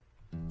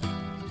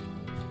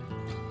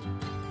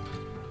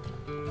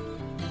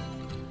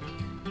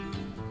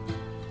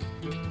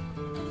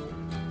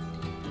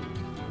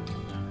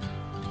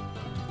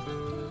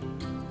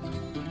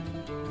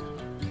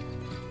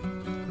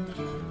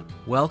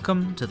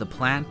Welcome to the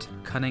Plant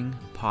Cunning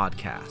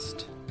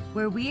Podcast,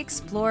 where we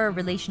explore our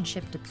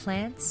relationship to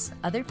plants,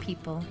 other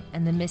people,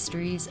 and the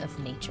mysteries of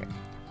nature.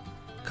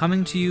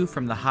 Coming to you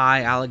from the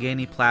high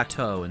Allegheny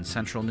Plateau in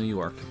central New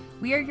York.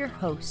 We are your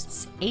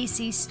hosts,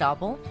 A.C.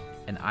 Stauble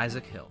and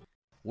Isaac Hill.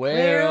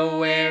 Where, oh,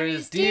 where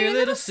is dear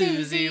little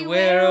Susie?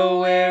 Where, oh,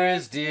 where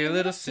is dear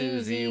little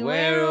Susie?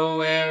 Where, oh,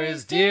 where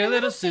is dear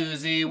little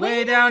Susie?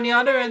 Way down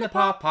yonder in the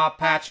pawpaw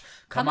patch.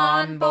 Come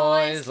on,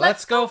 boys,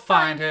 let's go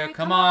find her.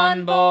 Come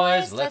on,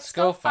 boys, let's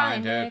go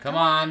find her. Come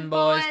on,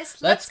 boys,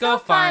 let's go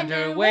find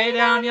her. Way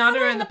down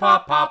yonder in the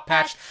pawpaw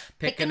patch.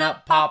 Picking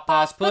up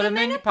pawpaws, put 'em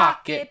in your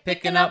pocket.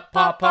 Picking up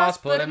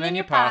pawpaws, put 'em in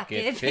your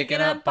pocket.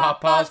 Picking up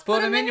pawpaws,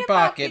 put 'em in your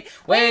pocket.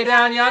 Way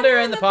down yonder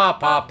in the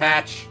pawpaw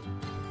patch.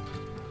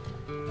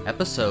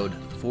 Episode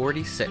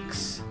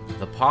 46,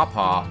 The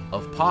Pawpaw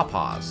of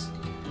Pawpaws,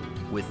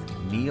 with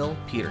Neil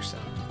Peterson.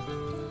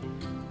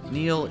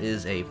 Neil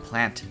is a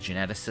plant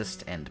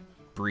geneticist and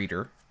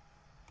breeder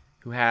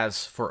who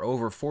has, for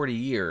over 40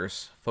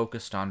 years,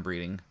 focused on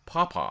breeding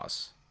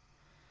pawpaws.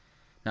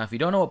 Now, if you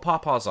don't know what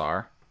pawpaws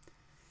are,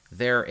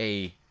 they're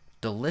a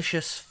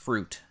delicious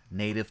fruit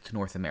native to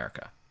North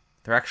America.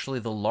 They're actually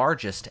the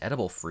largest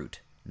edible fruit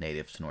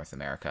native to North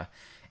America,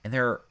 and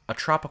they're a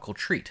tropical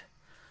treat.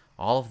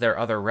 All of their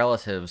other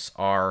relatives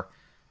are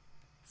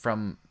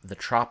from the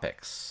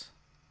tropics.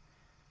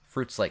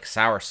 Fruits like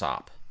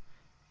soursop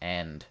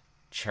and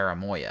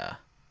cherimoya,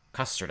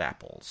 custard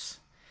apples.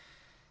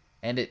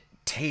 And it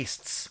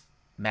tastes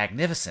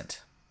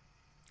magnificent.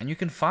 And you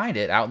can find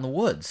it out in the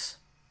woods.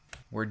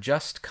 We're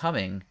just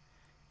coming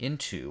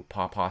into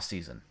pawpaw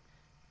season.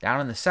 Down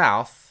in the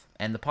south,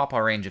 and the pawpaw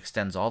range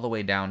extends all the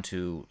way down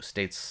to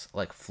states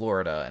like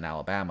Florida and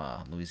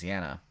Alabama,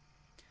 Louisiana,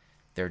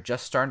 they're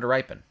just starting to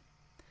ripen.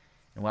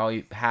 And while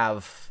we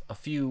have a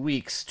few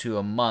weeks to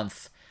a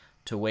month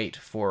to wait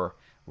for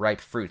ripe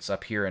fruits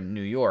up here in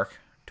New York,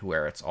 to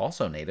where it's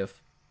also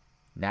native,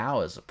 now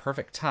is a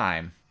perfect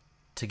time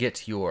to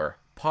get your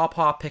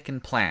pawpaw picking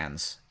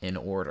plans in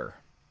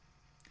order.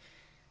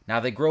 Now,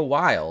 they grow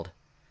wild,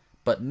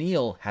 but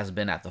Neil has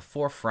been at the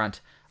forefront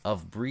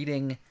of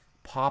breeding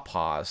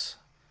pawpaws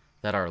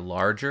that are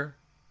larger,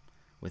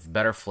 with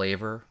better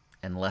flavor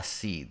and less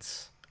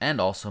seeds,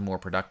 and also more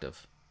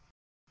productive.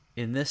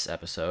 In this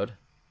episode,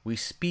 we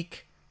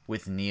speak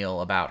with Neil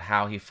about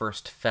how he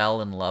first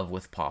fell in love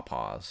with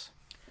pawpaws,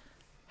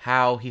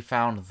 how he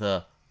found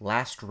the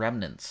last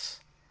remnants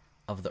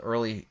of the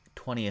early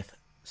 20th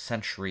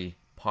century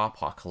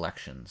pawpaw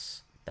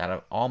collections that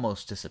have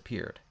almost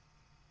disappeared,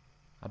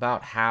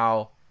 about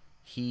how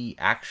he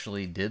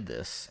actually did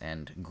this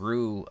and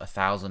grew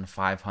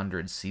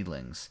 1,500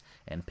 seedlings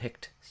and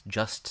picked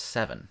just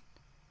 7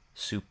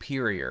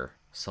 superior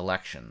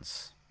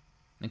selections.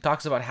 And he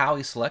talks about how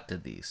he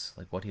selected these,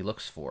 like what he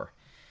looks for.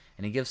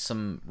 And he gives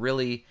some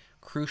really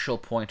crucial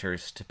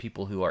pointers to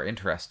people who are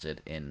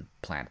interested in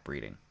plant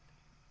breeding.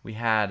 We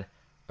had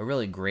a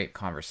really great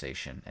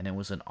conversation, and it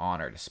was an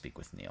honor to speak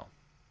with Neil.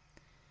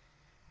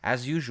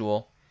 As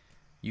usual,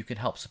 you can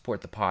help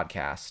support the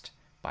podcast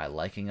by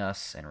liking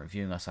us and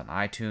reviewing us on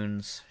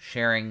iTunes,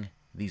 sharing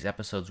these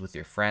episodes with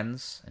your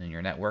friends and in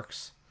your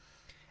networks,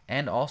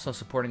 and also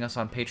supporting us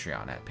on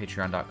Patreon at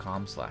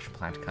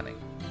patreon.com/plantcunning.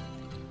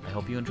 I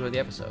hope you enjoy the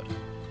episode.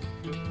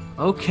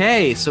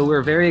 Okay, so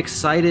we're very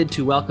excited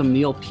to welcome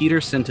Neil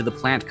Peterson to the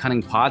Plant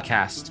Cunning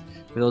Podcast.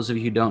 For those of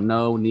you who don't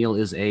know, Neil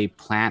is a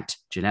plant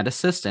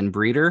geneticist and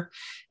breeder,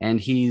 and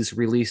he's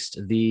released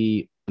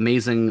the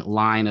amazing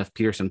line of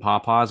Peterson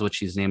pawpaws, which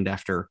he's named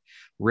after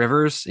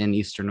rivers in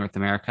Eastern North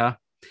America.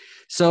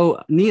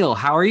 So, Neil,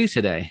 how are you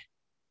today?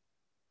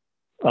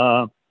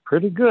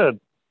 Pretty good.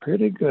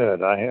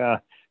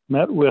 I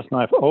met with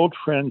my old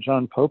friend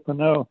John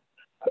Popenoe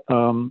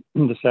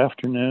this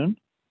afternoon,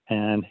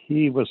 and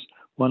he was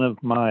one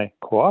of my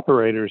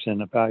cooperators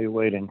in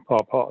evaluating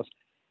pawpaws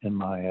in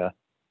my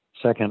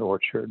second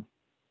orchard.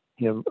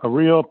 He's a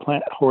real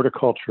plant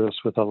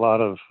horticulturist with a lot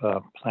of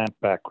plant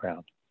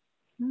background.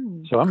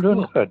 So I'm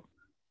doing good.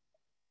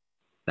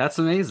 That's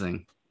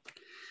amazing.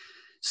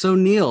 So,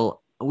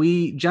 Neil,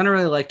 we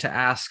generally like to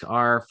ask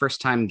our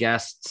first-time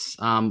guests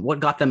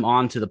what got them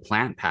onto the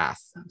plant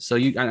path. So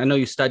I know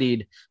you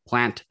studied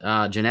plant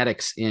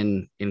genetics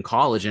in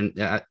college and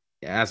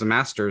as a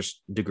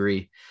master's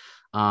degree.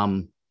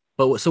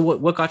 But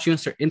what got you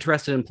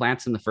interested in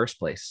plants in the first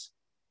place?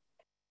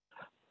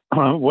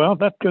 Well,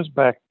 that goes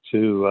back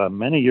to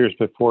many years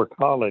before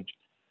college.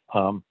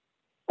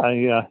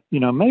 Maybe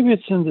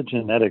it's in the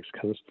genetics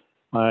because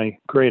my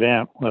great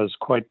aunt was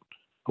quite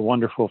a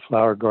wonderful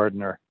flower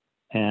gardener,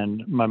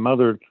 and my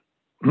mother.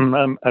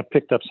 I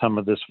picked up some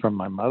of this from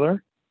my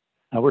mother.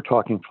 Now we're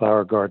talking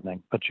flower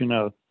gardening, but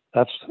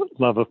that's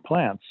love of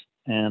plants.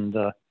 And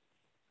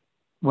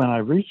when I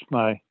reached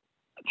my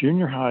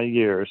junior high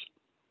years.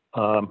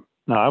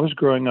 Now, I was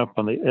growing up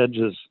on the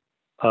edges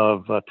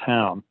of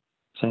town,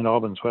 St.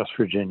 Albans, West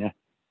Virginia,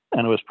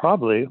 and it was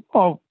probably,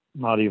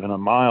 not even a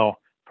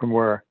mile from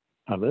where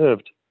I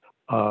lived,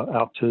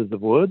 out to the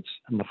woods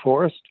and the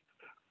forest,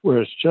 where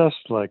it's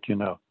just like,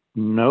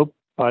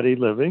 nobody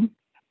living,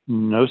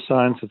 no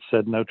signs that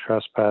said no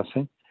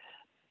trespassing.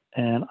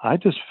 And I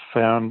just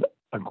found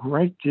a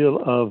great deal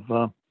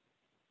of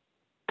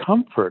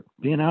comfort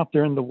being out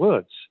there in the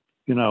woods,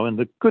 in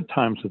the good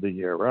times of the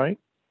year, right?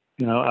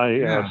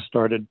 I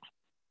started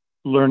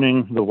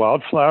learning the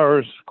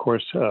wildflowers, of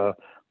course,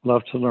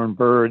 love to learn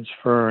birds,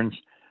 ferns,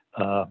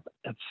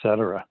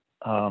 etc.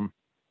 And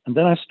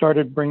then I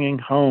started bringing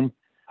home,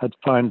 I'd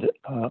find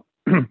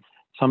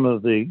some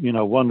of the,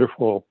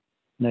 wonderful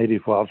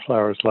native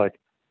wildflowers like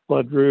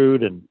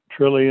bloodroot and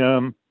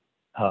trillium.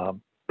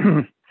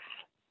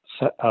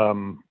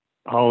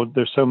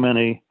 There's so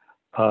many,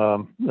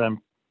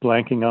 I'm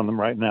blanking on them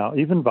right now,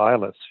 even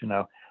violets,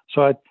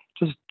 So I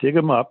just dig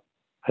them up.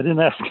 I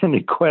didn't ask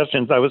any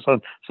questions. I was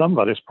on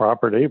somebody's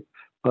property,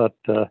 but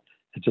the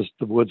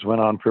woods went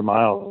on for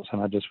miles,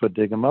 and I just would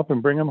dig them up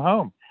and bring them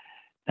home.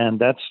 And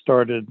that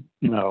started,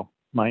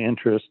 my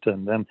interest,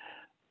 and then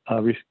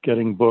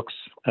getting books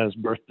as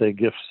birthday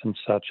gifts and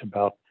such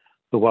about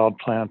the wild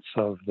plants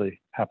of the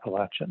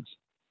Appalachians.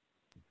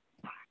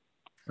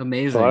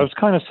 Amazing. So I was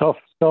kind of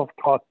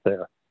self-taught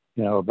there,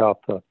 about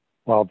the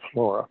wild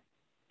flora.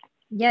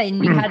 Yeah,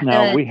 and you had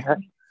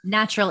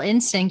natural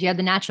instinct. You had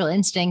the natural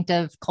instinct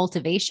of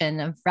cultivation,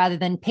 of rather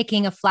than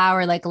picking a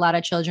flower like a lot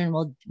of children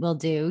will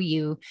do,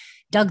 you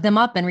dug them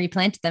up and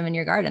replanted them in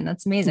your garden.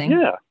 That's amazing.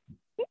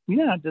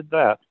 Yeah, I did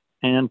that.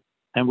 And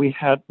we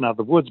had, now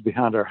the woods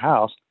behind our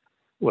house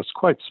was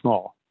quite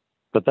small,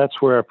 but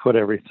that's where I put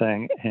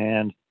everything.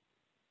 And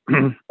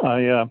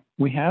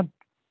we had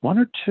one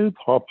or two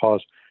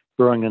pawpaws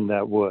growing in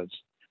that woods.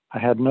 I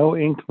had no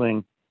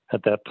inkling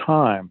at that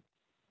time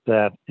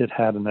that it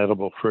had an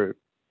edible fruit.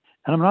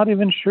 And I'm not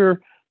even sure,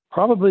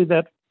 probably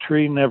that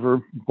tree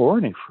never bore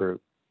any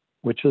fruit,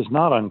 which is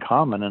not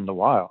uncommon in the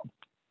wild.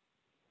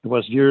 It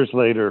was years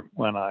later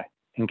when I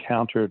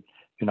encountered,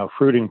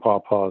 fruiting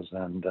pawpaws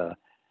and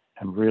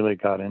really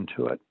got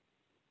into it.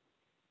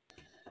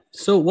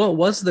 So what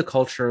was the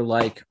culture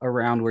like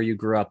around where you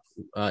grew up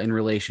in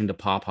relation to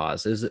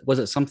pawpaws? Was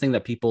it something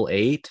that people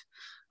ate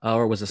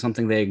or was it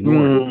something they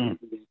ignored?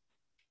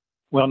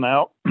 Well,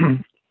 now,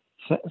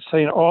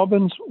 St.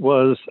 Albans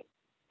was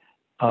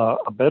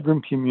a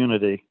bedroom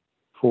community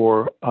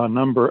for a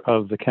number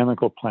of the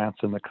chemical plants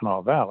in the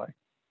Kanawha Valley.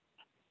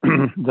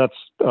 That's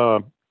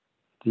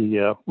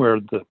where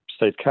the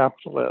state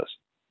capital is.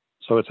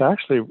 So it's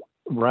actually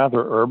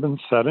rather urban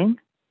setting.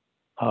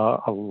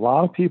 A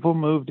lot of people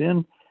moved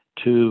in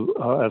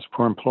as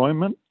for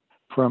employment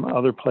from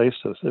other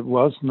places. It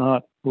was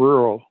not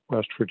rural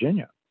West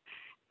Virginia.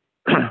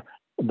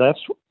 That's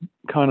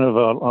kind of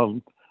a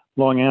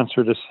long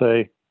answer to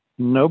say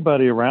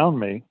nobody around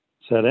me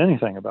said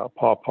anything about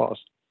pawpaws.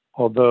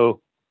 Although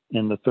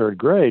in the third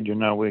grade,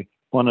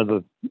 one of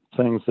the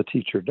things the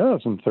teacher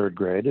does in third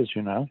grade is,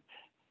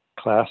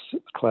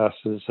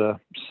 classes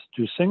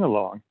do sing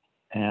along.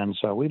 And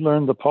so we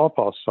learned the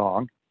pawpaw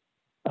song.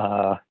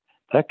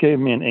 That gave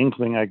me an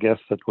inkling, I guess,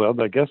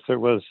 I guess there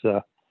was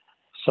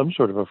some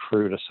sort of a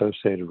fruit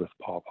associated with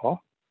pawpaw.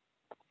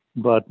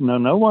 But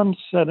no one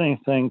said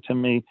anything to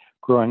me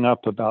growing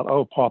up about,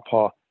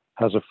 pawpaw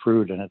has a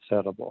fruit and it's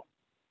edible.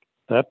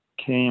 That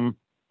came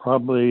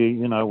probably,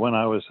 when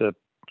I was at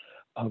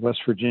West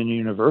Virginia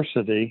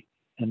University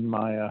in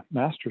my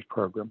master's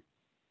program.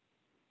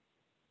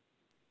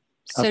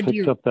 So I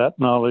picked up that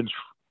knowledge.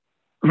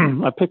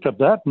 I picked up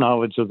that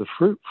knowledge of the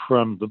fruit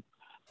from the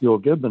Buell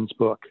Gibbons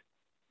book,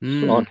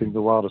 Stalking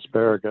the Wild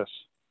Asparagus.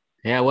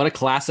 Yeah, what a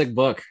classic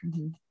book.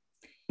 Mm-hmm.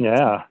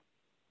 Yeah.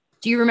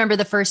 Do you remember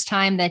the first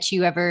time that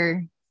you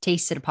ever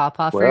tasted a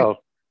pawpaw fruit?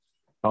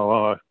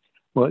 Well,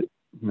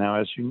 now,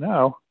 as you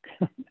know,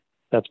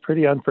 that's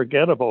pretty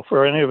unforgettable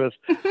for any of us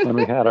when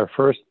we had our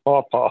first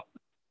pawpaw.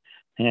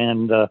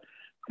 And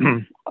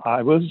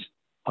I was,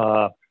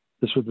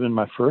 this would have been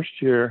my first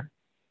year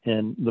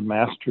in the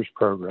master's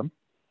program.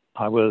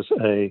 I was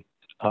a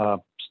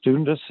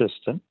student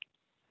assistant,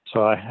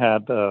 so I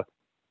had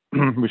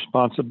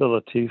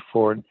responsibility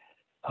for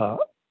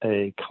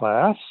a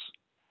class.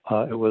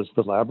 It was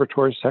the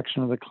laboratory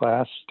section of the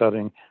class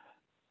studying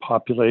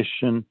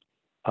population.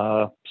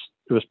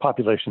 It was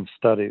population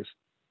studies,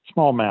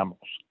 small mammals.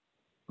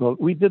 Well,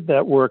 we did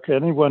that work.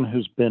 Anyone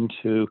who's been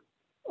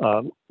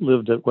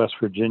lived at West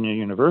Virginia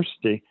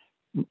University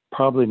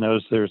probably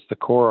knows there's the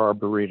Core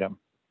Arboretum.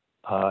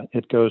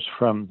 It goes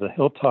from the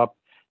hilltop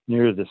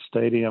near the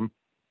stadium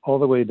all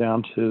the way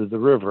down to the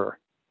river,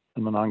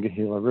 the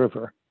Monongahela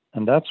River.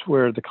 And that's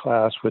where the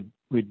class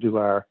we'd do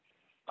our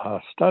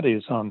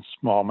studies on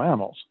small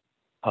mammals.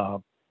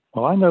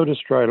 Well, I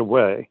noticed right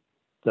away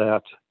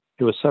that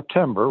it was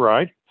September,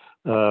 right?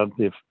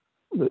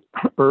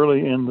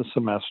 Early in the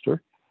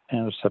semester,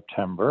 and it was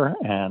September,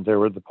 and there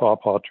were the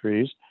pawpaw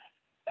trees.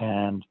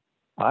 And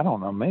I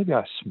don't know, maybe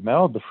I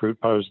smelled the fruit,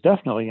 but I was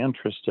definitely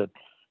interested.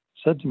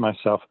 Said to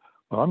myself,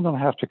 well, I'm going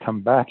to have to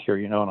come back here,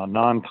 on a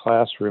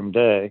non-classroom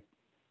day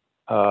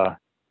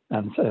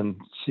and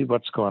see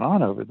what's going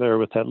on over there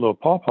with that little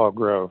pawpaw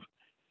grove.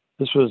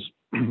 This was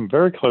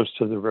very close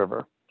to the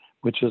river,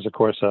 which is, of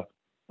course,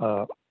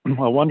 a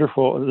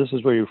wonderful, this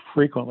is where you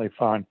frequently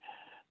find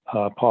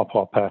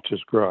pawpaw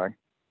patches growing.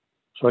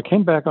 So I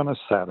came back on a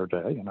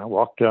Saturday and I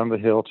walked down the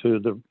hill to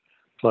the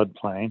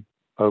floodplain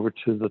over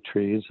to the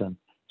trees, and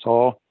it's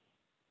all,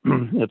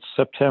 it's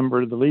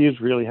September. The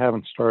leaves really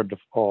haven't started to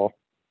fall,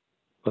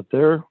 but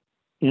there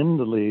in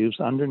the leaves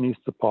underneath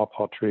the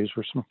pawpaw trees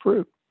were some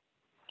fruit.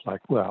 It's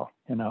like, well,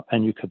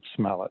 and you could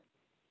smell it.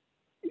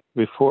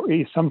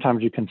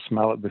 Sometimes you can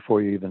smell it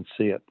before you even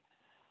see it.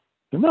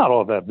 They're not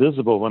all that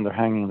visible when they're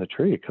hanging in the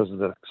tree because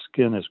the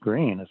skin is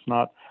green. It's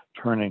not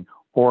turning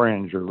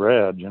orange or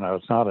red.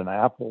 It's not an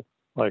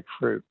apple-like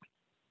fruit.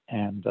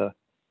 And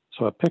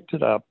so I picked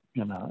it up,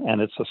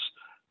 and it's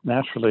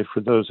naturally, for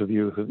those of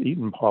you who've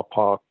eaten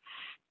pawpaw,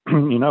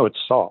 it's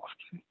soft.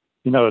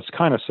 It's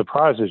kind of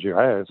surprises you.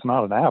 Hey, it's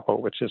not an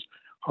apple, which is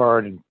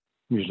hard and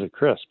usually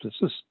crisp.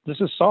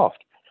 This is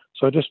soft.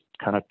 So I just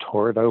kind of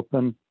tore it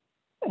open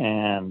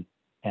and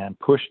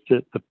pushed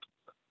it,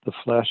 the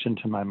flesh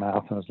into my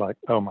mouth, and I was like,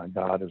 oh my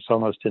God, it's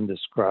almost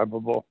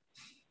indescribable.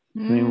 I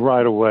mean,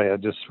 right away, I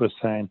just was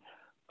saying,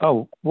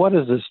 oh, what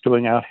is this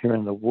doing out here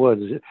in the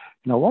woods?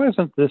 Why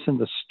isn't this in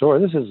the store?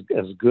 This is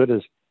as good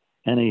as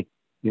any,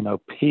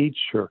 peach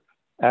or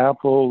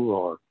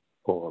apple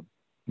or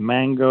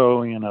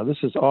mango. This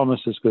is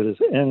almost as good as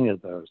any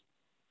of those.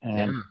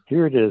 And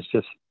here it is,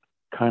 just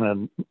kind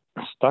of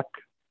stuck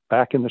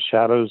back in the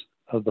shadows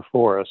of the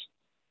forest.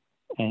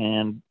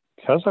 And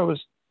because I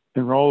was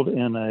enrolled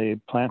in a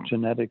plant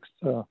genetics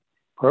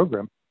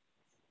program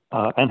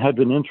and had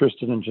been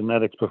interested in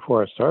genetics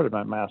before I started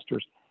my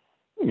master's,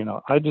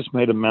 I just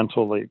made a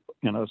mental leap.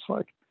 It's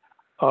like,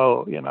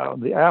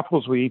 the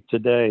apples we eat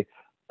today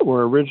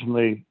were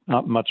originally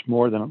not much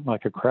more than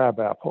like a crab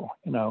apple,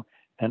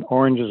 and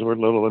oranges were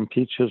little and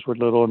peaches were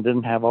little and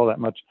didn't have all that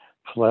much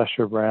flesh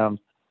around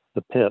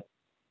the pit.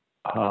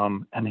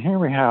 And here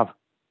we have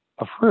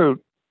a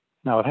fruit.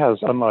 Now it has,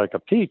 unlike a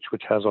peach,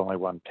 which has only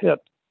one pit,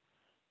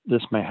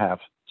 this may have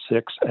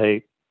 6,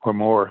 8 or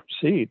more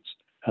seeds,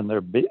 and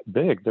they're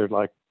big. They're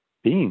like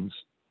beans,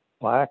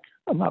 black,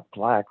 not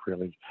black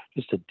really,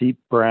 just a deep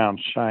brown,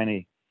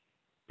 shiny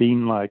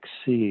bean-like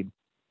seed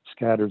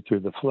scattered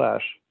through the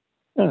flesh.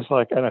 And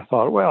I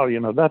thought, well,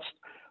 that's,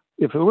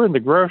 if it were in the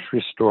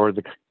grocery store,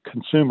 the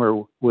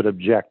consumer would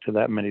object to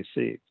that many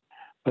seeds.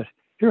 But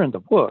here in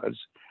the woods,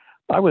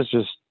 I was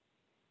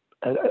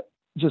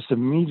just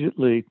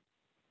immediately,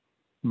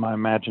 my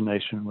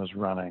imagination was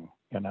running.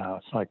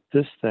 It's like,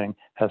 this thing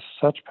has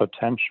such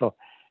potential.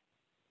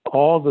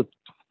 All the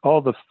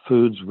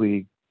foods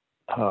we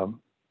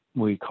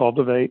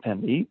cultivate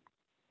and eat,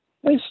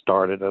 they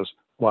started as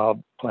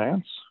wild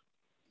plants.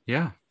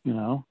 Yeah.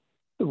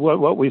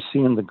 What we see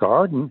in the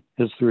garden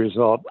is the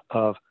result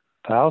of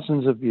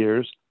thousands of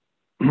years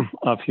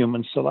of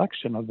human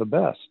selection of the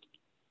best.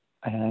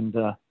 And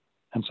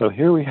so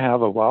here we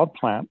have a wild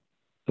plant,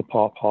 the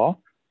pawpaw,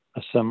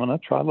 Asimina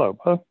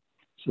triloba,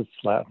 it's its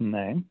Latin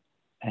name,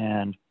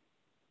 and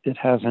it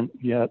hasn't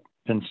yet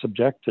been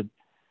subjected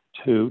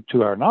to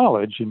our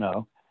knowledge,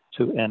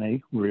 to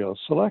any real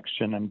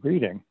selection and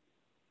breeding.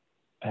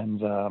 And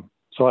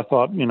so I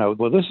thought,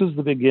 well, this is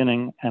the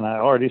beginning, and I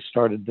already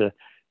started to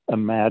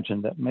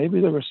imagine that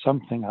maybe there was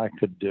something I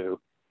could do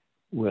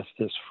with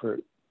this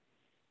fruit.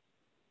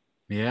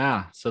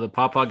 Yeah. So the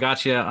pawpaw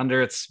got you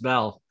under its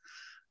spell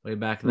way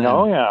back then.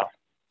 Oh, yeah.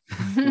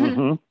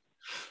 Mm-hmm.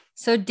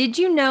 So did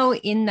you know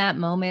in that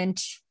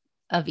moment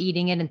of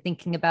eating it and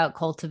thinking about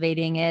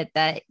cultivating it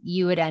that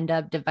you would end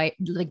up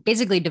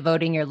basically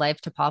devoting your life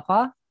to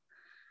pawpaw?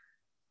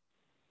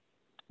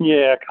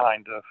 Yeah,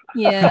 kind of.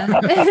 Yeah.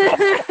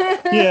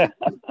 Yeah,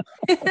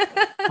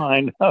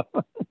 kind of.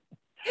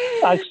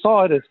 I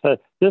saw it as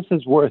this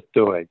is worth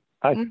doing.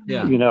 I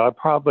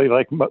probably,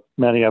 like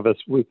many of us,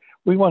 we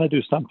want to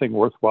do something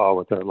worthwhile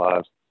with our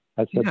lives.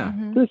 I said,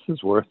 this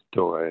is worth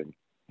doing.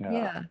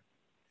 Yeah.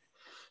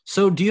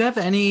 So do you have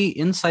any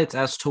insights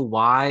as to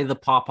why the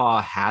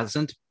pawpaw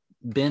hasn't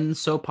been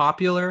so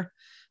popular,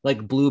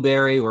 like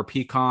blueberry or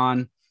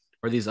pecan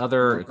or these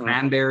other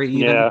cranberry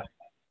even? Yeah.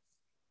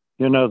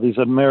 These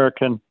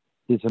American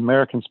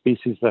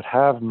species that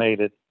have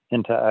made it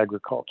into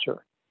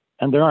agriculture,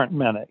 and there aren't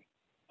many.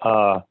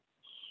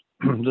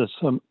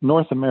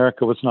 North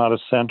America was not a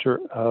center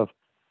of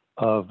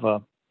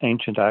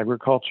ancient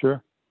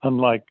agriculture,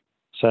 unlike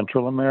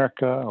Central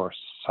America or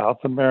South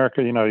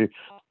America.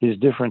 These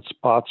different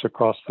spots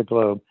across the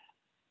globe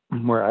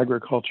where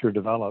agriculture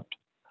developed.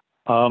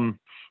 So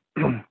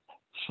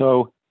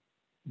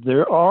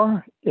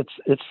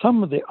it's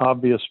some of the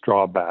obvious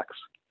drawbacks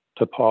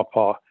to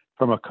pawpaw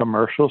from a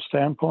commercial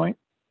standpoint.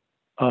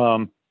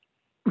 I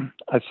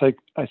say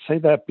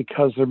that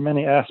because there are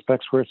many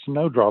aspects where it's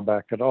no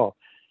drawback at all.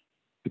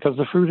 Because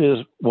the fruit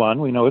is, one,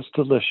 we know it's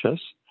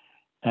delicious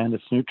and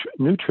it's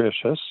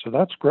nutritious, so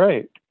that's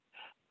great.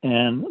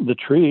 And the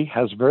tree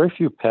has very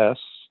few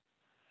pests.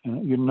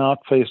 You're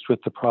not faced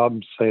with the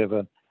problems, say, of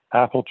an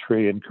apple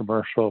tree in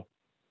commercial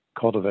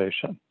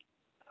cultivation.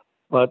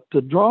 But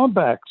the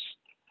drawbacks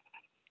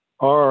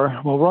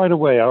are, well, right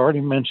away, I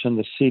already mentioned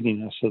the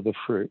seediness of the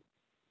fruit.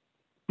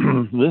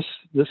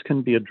 This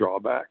can be a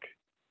drawback.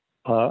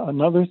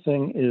 Another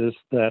thing is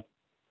that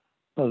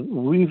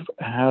we've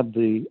had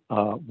the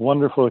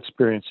wonderful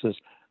experiences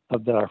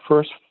of that. Our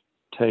first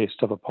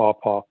taste of a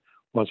pawpaw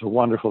was a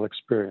wonderful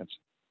experience.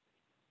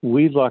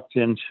 We lucked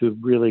into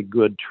really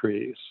good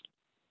trees,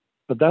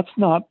 but that's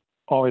not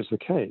always the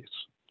case,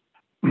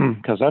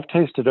 because I've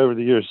tasted over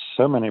the years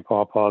so many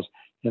pawpaws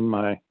in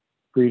my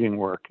breeding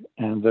work,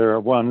 and there are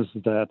ones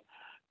that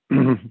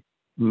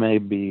may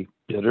be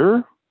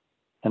bitter,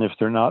 and if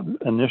they're not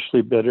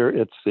initially bitter,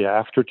 it's the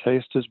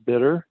aftertaste is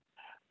bitter.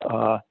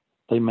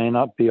 They may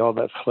not be all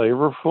that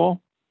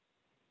flavorful.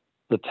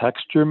 The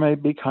texture may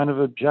be kind of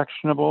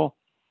objectionable.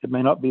 It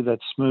may not be that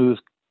smooth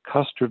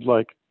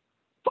custard-like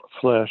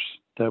flesh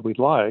that we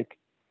like,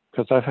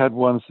 because I've had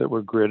ones that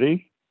were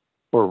gritty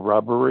or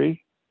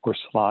rubbery or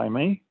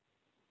slimy,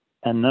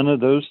 and none of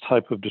those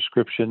type of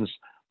descriptions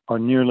are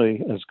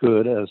nearly as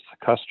good as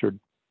the custard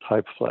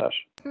type flesh.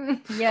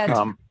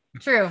 Yeah,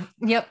 true.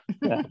 Yep.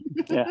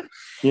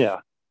 Yeah.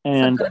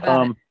 And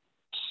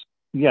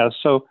yeah,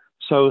 so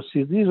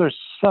see, these are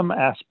some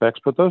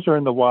aspects, but those are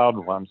in the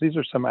wild ones. These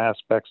are some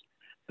aspects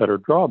that are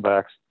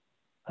drawbacks.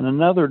 And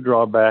another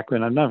drawback,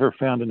 and I've never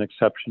found an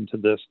exception to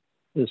this,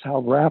 is how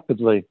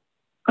rapidly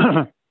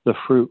the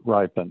fruit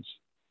ripens.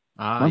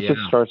 Once it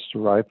starts to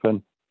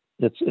ripen,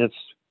 it's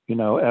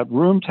at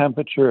room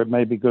temperature, it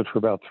may be good for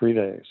about 3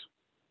 days,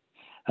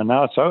 and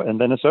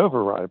then it's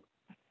overripe.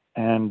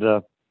 And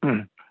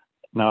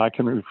now I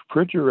can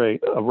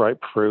refrigerate a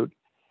ripe fruit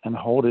and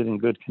hold it in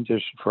good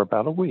condition for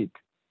about a week.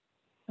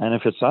 And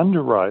if it's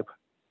underripe,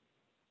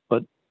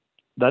 but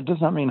that does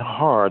not mean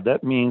hard.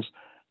 That means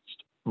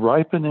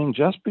ripening,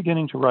 just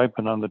beginning to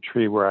ripen on the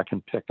tree where I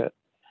can pick it.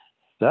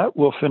 That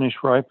will finish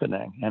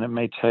ripening, and it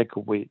may take a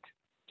week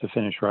to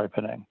finish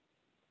ripening.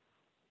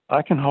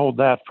 I can hold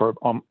that for,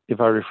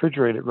 if I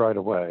refrigerate it right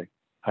away,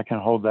 I can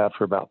hold that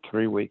for about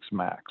 3 weeks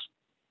max.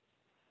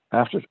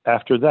 After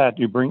that,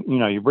 you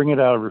bring it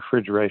out of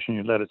refrigeration,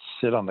 you let it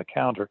sit on the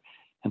counter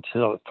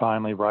until it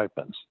finally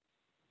ripens.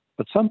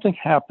 But something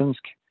happens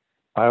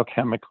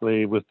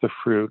biochemically with the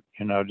fruit,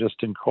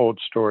 just in cold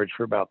storage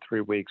for about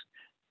 3 weeks,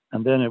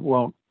 and then it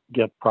won't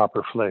get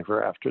proper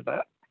flavor after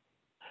that.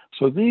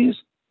 So these,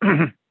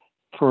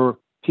 for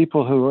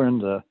people who are in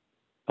the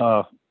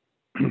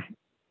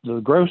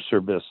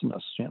grocer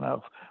business,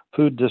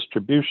 food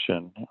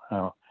distribution,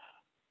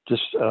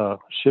 just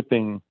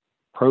shipping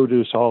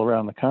produce all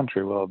around the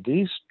country. Well,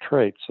 these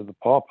traits of the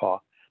pawpaw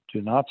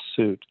do not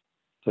suit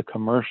the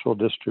commercial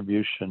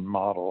distribution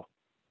model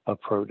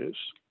of produce.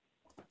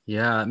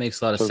 Yeah, that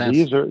makes a lot of sense.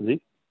 So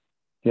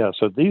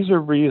these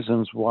are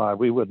reasons why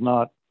we would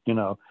not,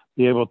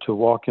 be able to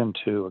walk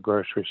into a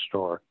grocery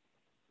store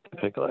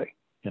typically,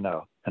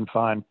 and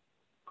find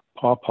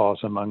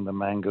pawpaws among the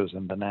mangoes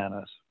and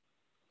bananas.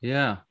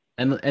 Yeah.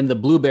 And the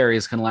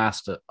blueberries can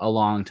last a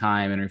long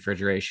time in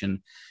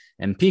refrigeration.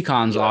 And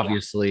pecans,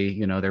 obviously,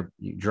 you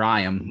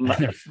dry them.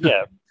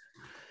 Yeah,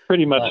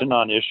 pretty much a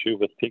non-issue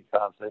with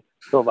pecans. They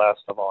still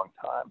last a long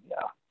time.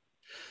 Yeah.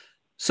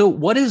 So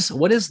what is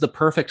the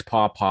perfect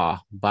pawpaw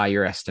by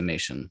your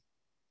estimation?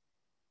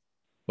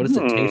 What does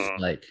it taste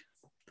like?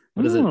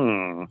 What is it?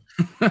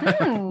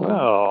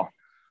 Well,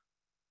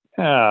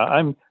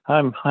 yeah,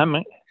 I'm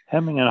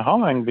hemming and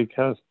hawing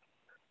because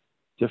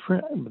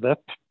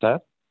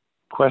that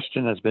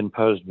question has been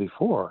posed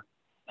before,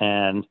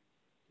 and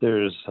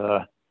there's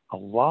a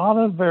lot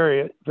of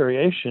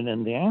variation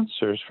in the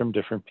answers from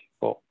different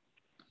people.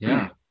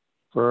 Yeah.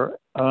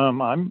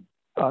 I'm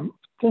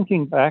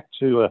thinking back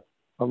to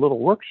a little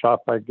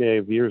workshop I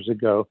gave years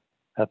ago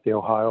at the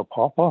Ohio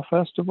Pawpaw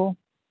Festival,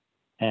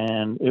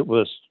 and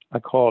I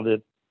called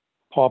it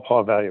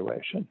Pawpaw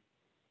Evaluation.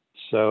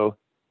 So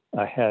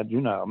I had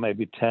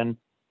maybe 10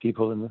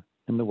 people in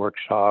the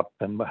workshop,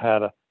 and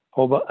I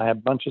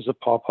had bunches of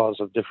pawpaws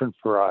of different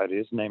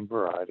varieties, named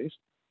varieties,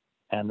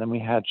 and then we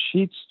had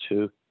sheets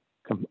to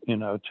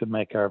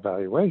make our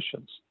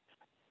evaluations.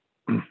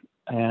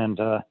 And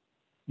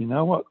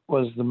what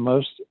was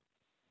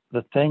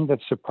the thing that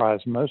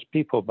surprised most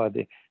people by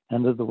the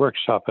end of the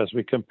workshop as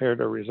we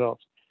compared our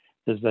results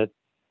is that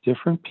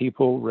different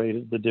people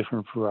rated the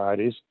different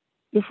varieties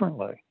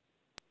differently.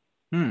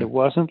 It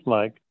wasn't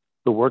like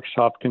the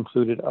workshop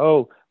concluded,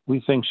 oh, we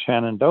think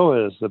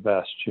Shenandoah is the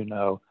best,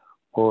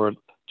 or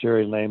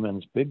Jerry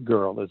Lehman's Big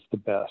Girl is the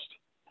best.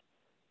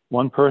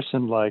 One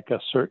person liked a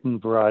certain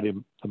variety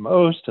the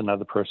most,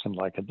 another person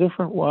liked a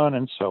different one,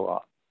 and so on,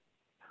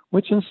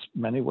 which in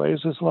many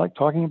ways is like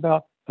talking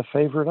about a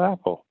favorite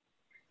apple.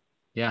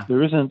 Yeah.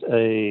 There isn't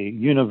a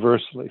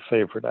universally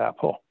favorite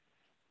apple,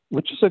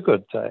 which is a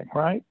good thing,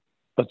 right?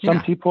 But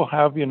some people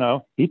have,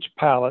 each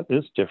palate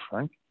is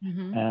different,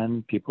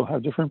 and people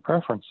have different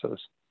preferences.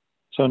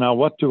 So now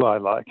what do I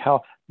like?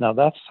 Now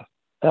that's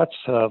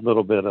a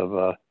little bit of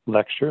a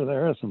lecture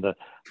there, isn't it?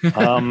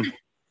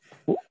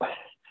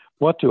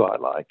 What do I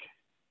like?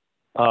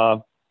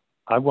 I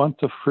want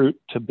the fruit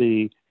to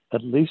be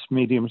at least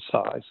medium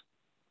size.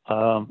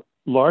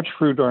 Large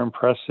fruit are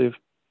impressive,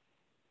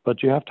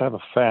 but you have to have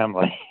a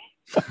family.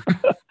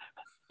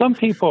 Some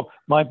people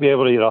might be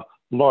able to eat a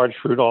large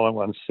fruit all in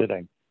one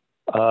sitting.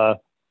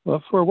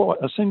 Well, for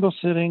a single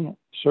sitting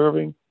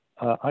serving,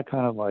 I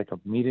kind of like a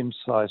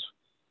medium-sized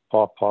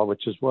pawpaw,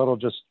 which is what'll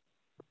just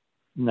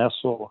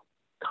nestle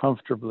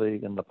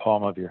comfortably in the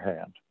palm of your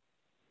hand.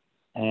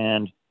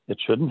 And it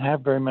shouldn't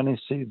have very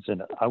many seeds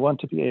in it. I want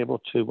to be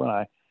able to, when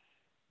I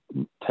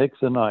take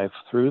the knife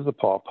through the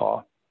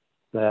pawpaw,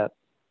 that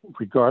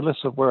regardless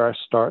of where I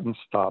start and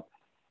stop,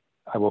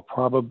 I will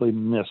probably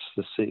miss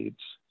the seeds.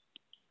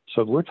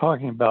 So we're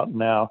talking about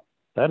now,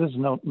 that is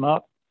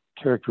not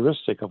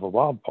characteristic of a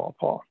wild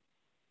pawpaw.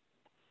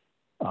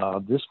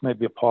 This may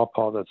be a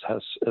pawpaw that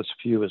has as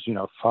few as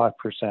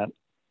 5%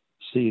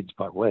 seeds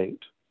by weight.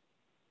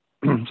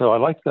 So I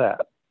like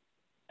that.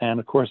 And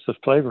of course, the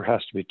flavor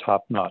has to be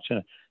top notch, and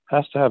it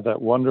has to have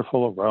that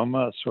wonderful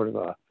aroma, sort of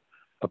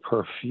a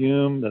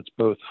perfume that's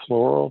both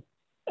floral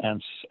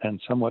and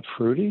somewhat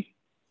fruity.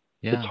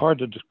 Yeah. It's hard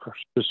to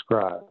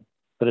describe,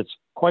 but it's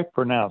quite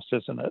pronounced,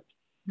 isn't it?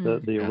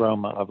 The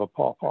aroma of a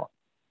pawpaw.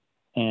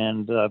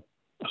 And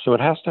so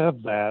it has to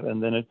have that,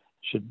 and then it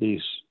should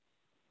be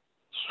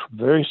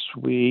very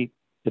sweet.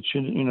 It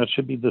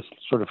should be this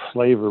sort of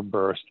flavor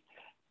burst.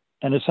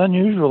 And it's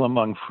unusual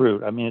among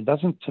fruit. I mean, it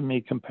doesn't, to me,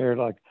 compare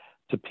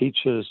to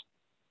peaches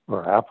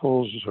or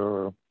apples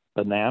or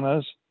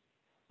bananas,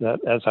 that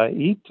as I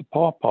eat the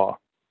pawpaw,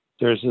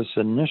 there's this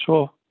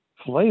initial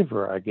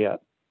flavor I get.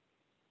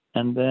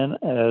 And then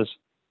as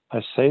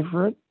I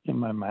savor it in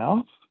my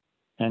mouth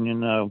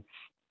and,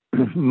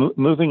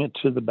 moving it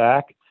to the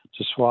back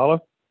to swallow,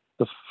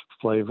 the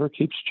flavor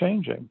keeps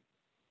changing.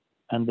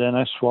 And then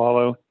I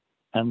swallow,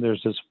 and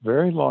there's this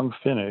very long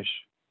finish,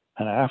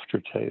 an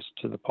aftertaste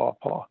to the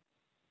pawpaw.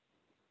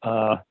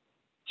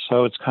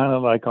 So it's kind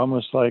of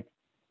almost like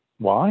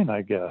wine,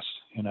 I guess,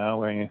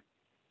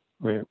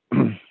 where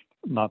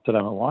not that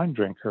I'm a wine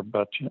drinker,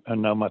 but I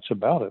know much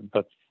about it.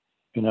 But,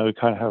 you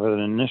kind of have an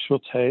initial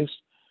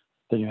taste,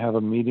 then you have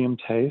a medium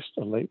taste,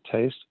 a late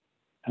taste,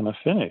 and a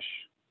finish.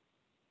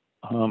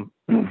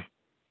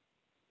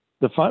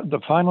 The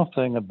final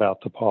thing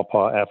about the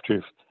pawpaw after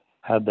you've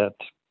had that,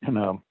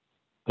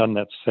 done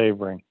that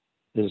savoring,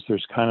 is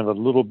there's kind of a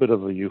little bit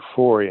of a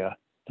euphoria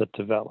that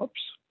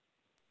develops.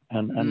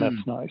 And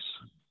that's nice.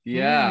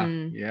 Yeah.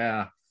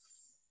 Yeah.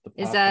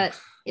 Is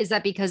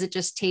that because it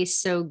just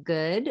tastes so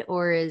good,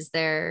 or is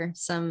there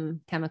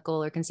some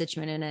chemical or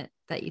constituent in it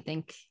that you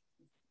think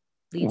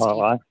leads to?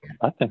 Well,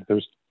 I think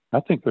there's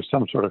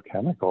some sort of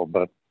chemical,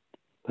 but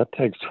that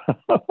takes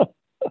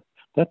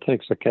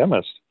a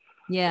chemist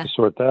to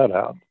sort that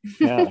out.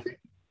 Yeah.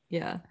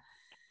 Yeah.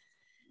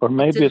 Or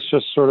maybe it's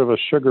just sort of a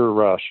sugar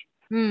rush,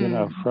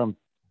 from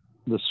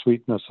the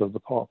sweetness of the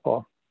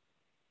pawpaw.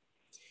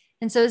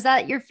 And so is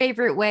that your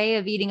favorite way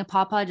of eating a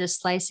pawpaw,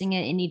 just slicing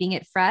it and eating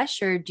it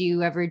fresh? Or do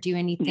you ever do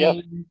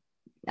anything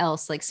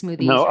else like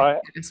smoothies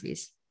or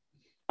recipes?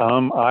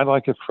 I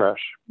like it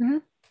fresh. Mm-hmm.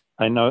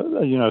 I know,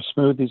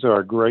 smoothies are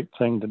a great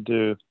thing to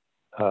do.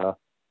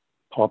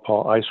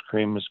 Pawpaw ice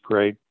cream is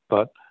great,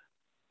 but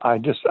I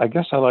guess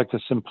I like the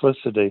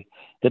simplicity.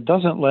 It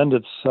doesn't lend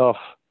itself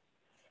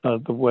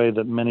the way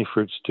that many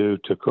fruits do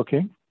to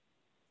cooking.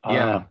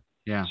 Yeah.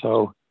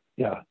 So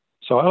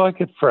I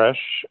like it fresh.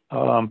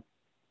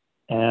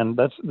 And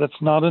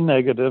that's not a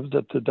negative,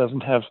 that it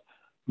doesn't have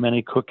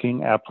many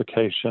cooking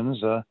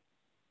applications.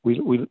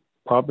 We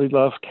probably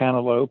love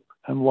cantaloupe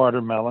and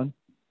watermelon,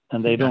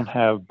 and they don't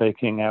have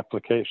baking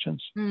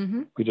applications.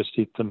 Mm-hmm. We just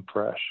eat them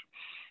fresh.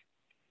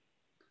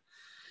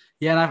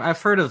 Yeah, and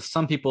I've heard of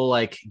some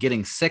people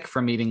getting sick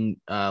from eating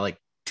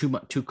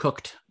too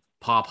cooked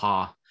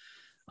pawpaw.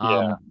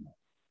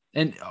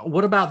 And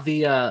what about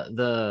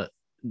the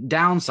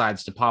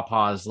downsides to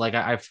pawpaws?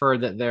 I've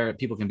heard that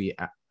people can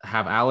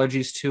have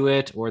allergies to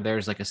it, or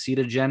there's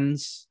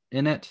acetogens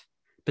in it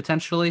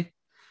potentially.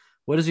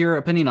 What is your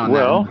opinion on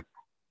that?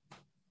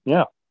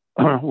 Yeah.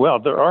 Well,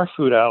 there are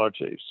food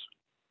allergies.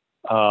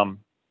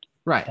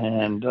 Right.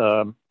 And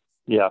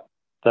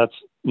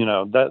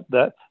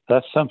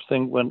that's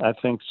something when I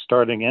think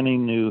starting any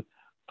new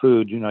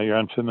food, you're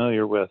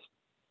unfamiliar with,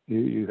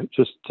 you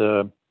just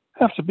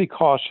have to be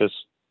cautious.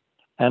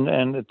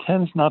 And it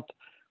tends not,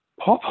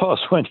 pawpaws,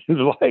 when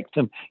you like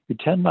them, you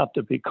tend not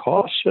to be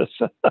cautious.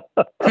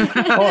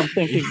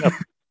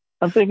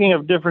 I'm thinking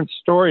of different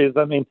stories.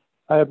 I mean,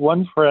 I had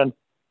one friend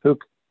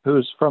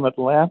who's from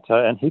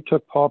Atlanta, and he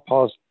took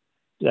pawpaws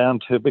down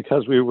to,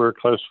 because we were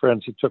close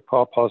friends, he took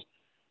pawpaws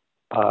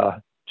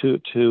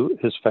to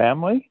his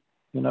family,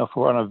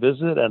 for on a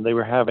visit, and they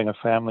were having a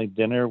family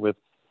dinner with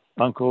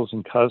uncles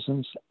and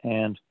cousins,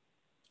 and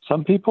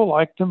some people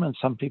liked them and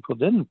some people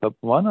didn't. But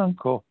one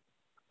uncle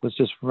was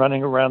just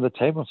running around the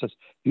table and says,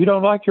 "You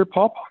don't like your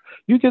pawpaw?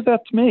 You give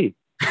that to me.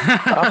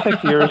 I'll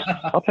take yours.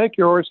 I'll take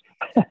yours."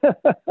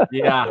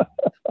 Yeah.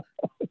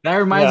 That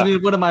reminds me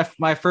of one of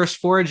my first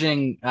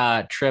foraging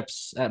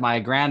trips at my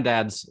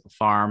granddad's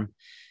farm.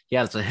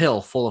 Yeah, it's a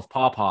hill full of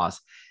pawpaws.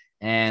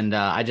 And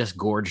I just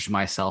gorged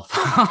myself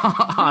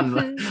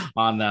on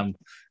them.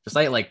 Just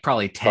ate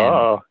probably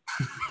 10.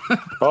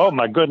 Oh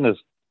my goodness.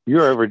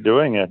 You're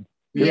overdoing it.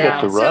 You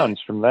get the runs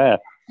from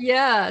that.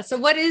 Yeah. So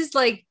what is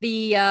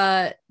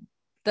the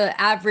the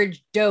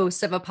average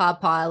dose of a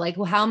pawpaw? Like,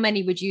 how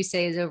many would you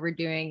say is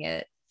overdoing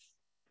it?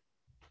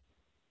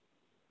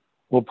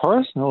 Well,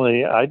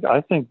 personally,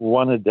 I think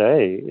one a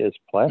day is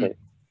plenty.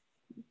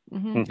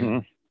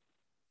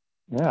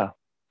 Yeah.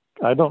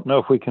 I don't know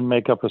if we can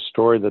make up a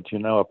story that,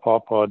 a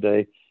pawpaw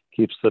day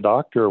keeps the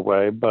doctor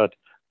away, but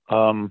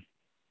I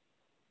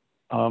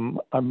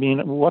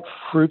mean, what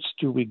fruits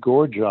do we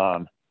gorge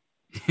on?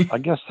 I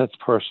guess that's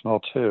personal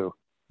too.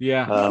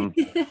 Yeah.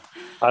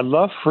 I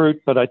love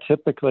fruit, but I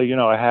typically,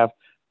 I have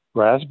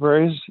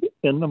raspberries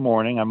in the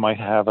morning. I might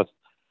have a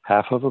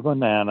half of a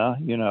banana,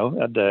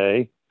 a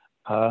day,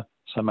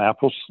 some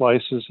apple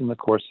slices in the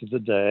course of the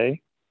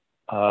day.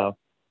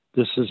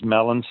 This is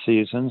melon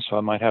season, so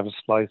I might have a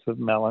slice of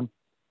melon,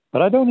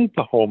 but I don't eat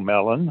the whole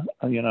melon,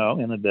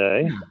 in a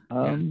day.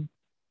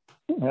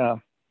 Yeah.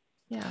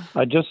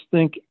 I just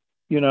think,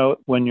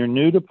 when you're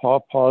new to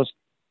pawpaws,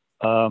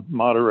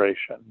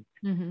 moderation,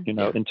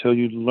 until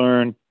you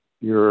learn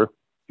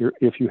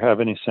if you have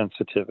any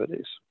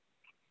sensitivities.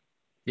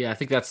 Yeah, I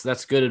think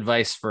that's good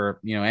advice for,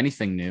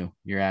 anything new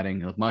you're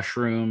adding, like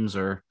mushrooms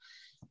or,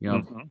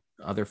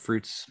 other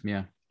fruits.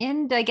 Yeah.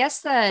 And I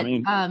guess that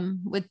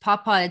with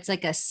pawpaw, it's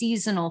like a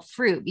seasonal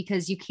fruit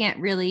because you can't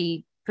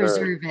really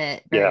preserve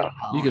it very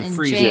well. You can in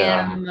freeze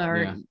jam it.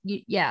 Or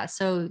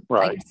so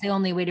I guess the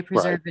only way to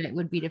preserve it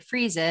would be to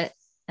freeze it,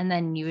 and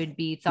then you would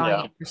be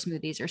thawing it for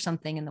smoothies or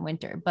something in the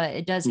winter. But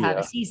it does have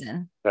a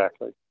season.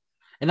 Exactly.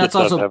 And that's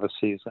also have a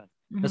season.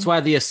 That's why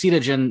the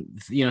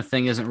acetogen,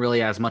 thing isn't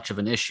really as much of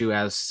an issue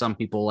as some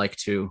people like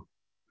to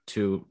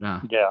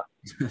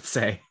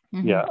say.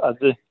 Yeah,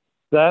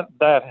 that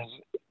has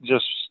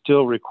just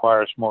still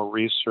requires more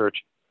research.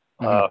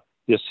 The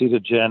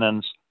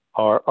acetogenins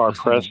are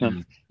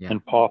present in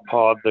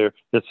pawpaw.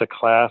 It's a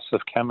class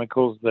of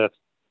chemicals that's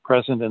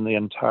present in the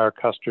entire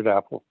custard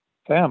apple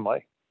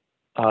family,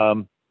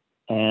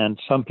 and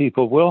some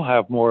people will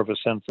have more of a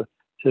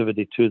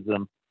sensitivity to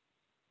them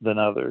than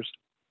others.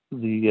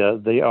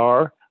 They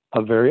are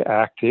a very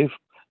active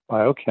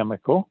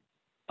biochemical.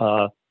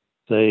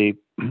 They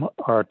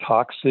are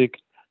toxic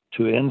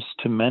to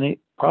many,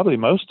 probably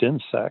most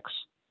insects,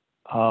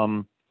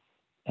 and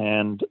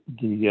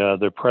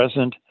they're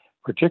present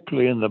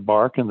particularly in the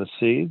bark and the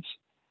seeds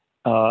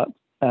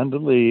and the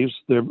leaves.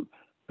 They're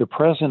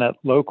present at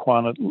low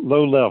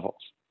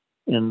levels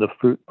in the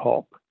fruit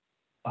pulp.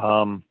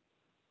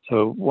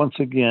 So once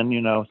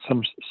again,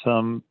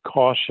 some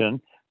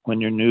caution when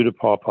you're new to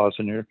pawpaws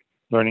and you're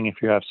learning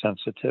if you have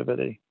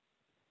sensitivity.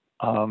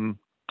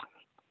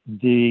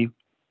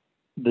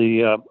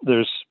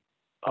 There's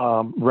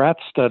rat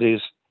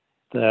studies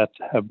that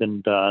have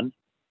been done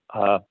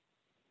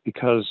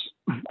because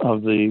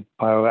of the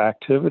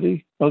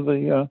bioactivity of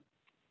the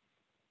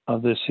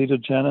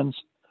acetogenins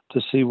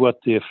to see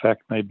what the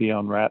effect may be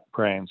on rat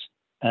brains.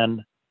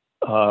 And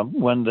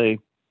when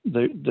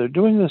they're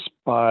doing this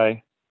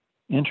by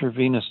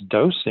intravenous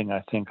dosing,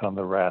 I think, on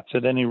the rats.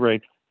 At any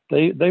rate,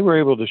 they were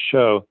able to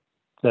show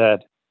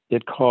that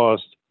it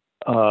caused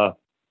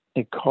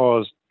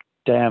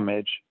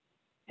damage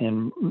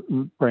in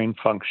brain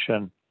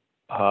function,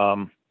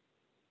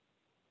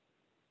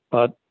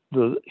 but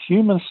the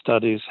human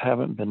studies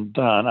haven't been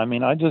done. I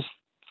mean, I just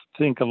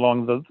think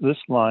along this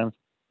line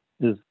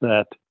is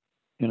that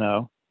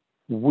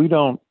we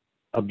don't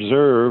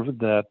observe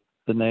that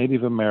the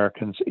Native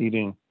Americans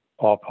eating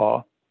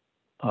pawpaw,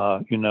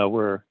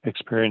 were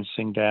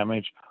experiencing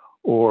damage,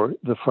 or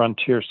the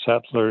frontier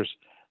settlers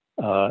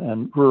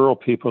and rural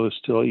people who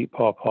still eat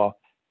pawpaw.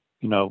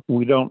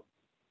 We don't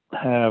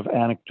have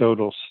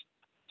anecdotal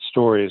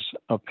stories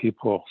of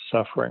people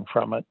suffering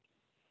from it.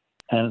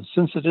 And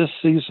since it is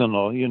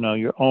seasonal,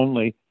 you're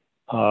only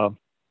that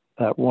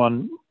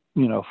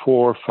 4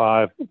 or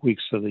 5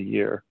 weeks of the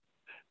year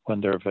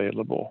when they're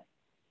available.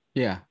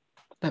 Yeah,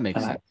 that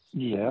makes sense.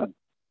 Yeah.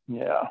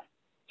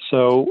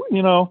 So,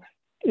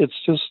 it's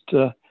just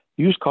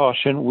use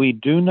caution. We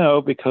do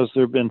know, because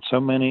there have been so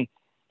many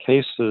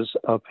cases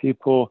of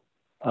people,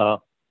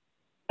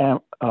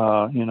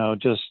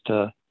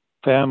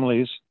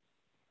 families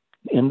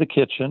in the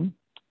kitchen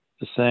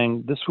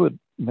saying, this would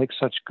make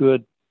such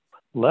good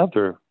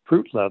leather,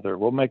 fruit leather.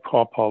 We'll make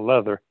pawpaw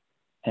leather.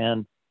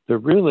 And they're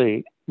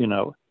really,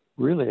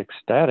 really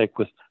ecstatic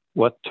with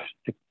what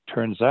it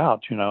turns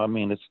out. I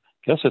mean,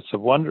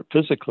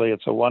 physically,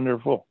 it's a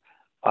wonderful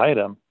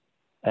item.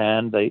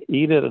 And they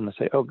eat it and they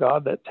say, oh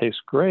God, that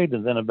tastes great.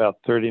 And then about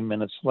 30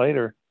 minutes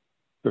later,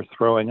 they're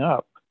throwing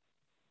up.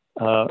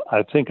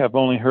 I think I've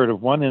only heard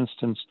of one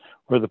instance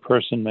where the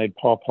person made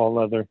pawpaw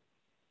leather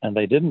and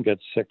they didn't get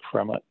sick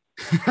from it.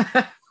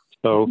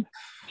 So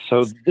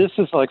this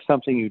is like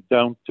something you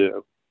don't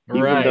do,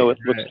 even though it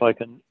looks like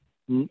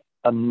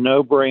a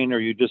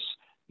no-brainer. You just,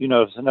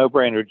 it's a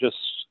no-brainer. Just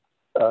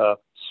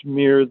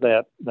smear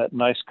that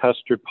nice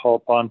custard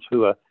pulp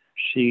onto a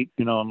sheet,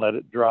 and let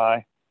it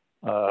dry.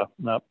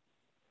 No.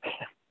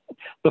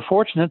 The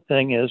fortunate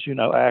thing is,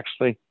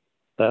 actually,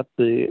 that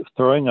the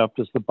throwing up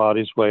is the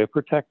body's way of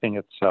protecting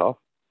itself.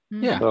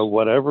 Yeah. So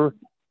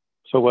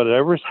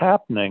whatever's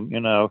happening,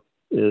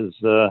 is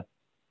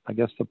I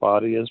guess the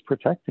body is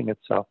protecting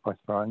itself by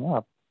throwing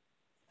up.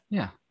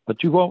 Yeah.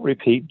 But you won't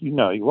repeat, you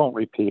won't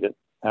repeat it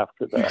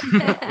after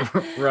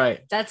that. Right.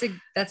 That's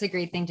a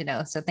great thing to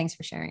know. So thanks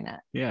for sharing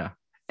that. Yeah.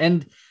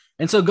 And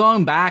so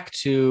going back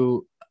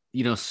to,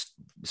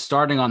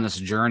 starting on this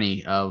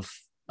journey of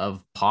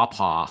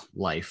pawpaw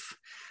life,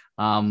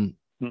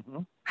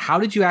 how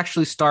did you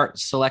actually start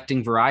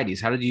selecting varieties?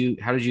 How did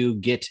you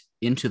get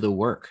into the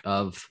work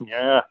of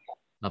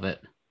it?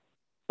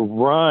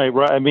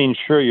 Right. I mean,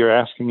 sure, you're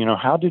asking,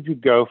 how did you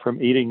go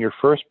from eating your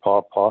first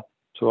pawpaw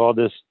to all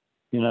this,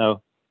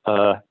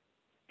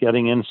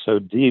 getting in so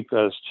deep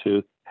as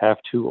to have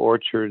 2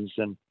 orchards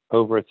and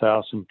over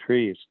 1,000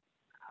 trees?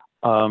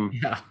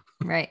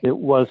 Right. It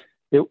was,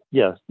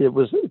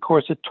 of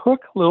course, it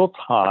took a little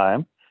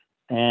time,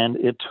 and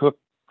it took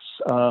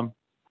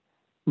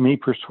me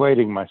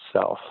persuading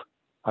myself.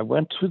 I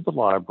went to the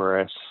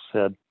library, I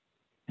said,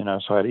 so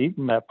I'd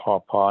eaten that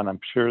pawpaw, and I'm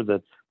sure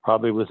that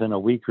probably within a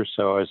week or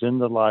so, I was in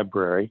the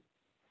library.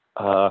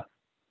 I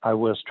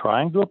was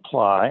trying to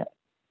apply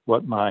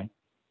what my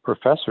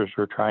professors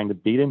were trying to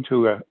beat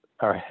into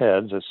our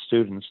heads as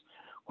students,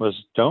 was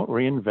don't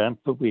reinvent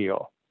the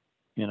wheel.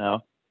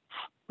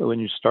 But when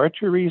you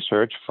start your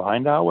research,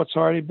 find out what's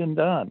already been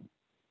done.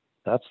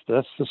 That's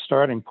the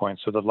starting point.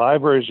 So the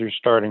library is your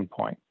starting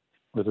point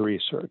with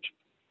research.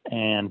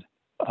 And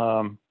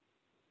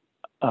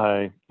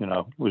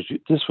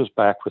this was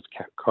back with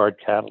card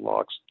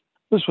catalogs.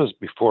 This was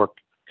before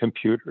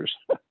computers.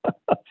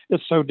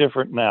 It's so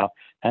different now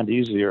and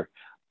easier.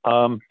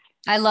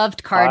 I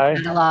loved card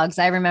catalogs.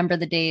 I remember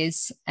the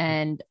days,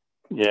 and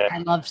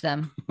I loved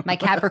them. My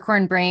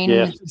Capricorn brain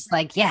was just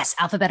like, yes,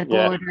 alphabetical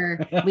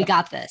order. We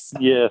got this.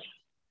 Yes.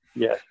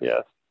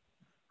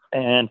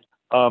 And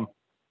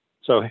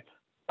so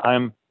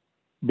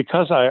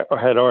because I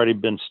had already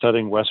been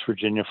studying West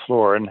Virginia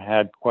flora and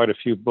had quite a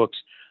few books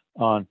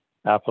on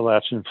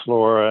Appalachian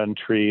flora and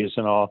trees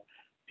and all,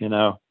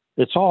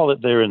 it's all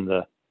there in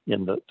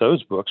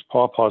those books.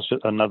 Pawpaw's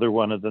another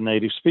one of the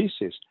native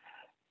species.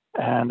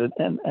 And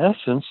in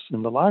essence,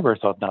 in the library,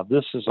 I thought, now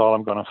this is all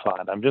I'm going to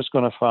find. I'm just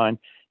going to find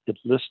it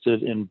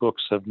listed in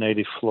books of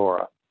native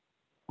flora,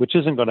 which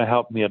isn't going to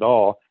help me at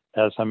all,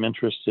 as I'm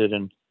interested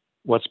in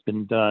what's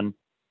been done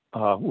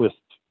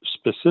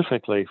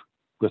specifically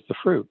with the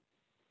fruit.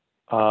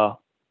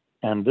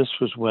 And this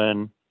was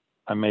when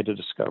I made a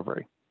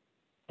discovery.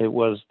 It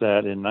was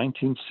that in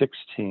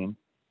 1916,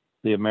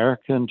 the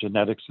American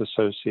Genetics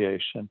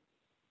Association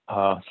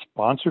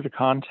sponsored a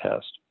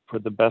contest for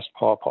the best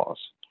pawpaws.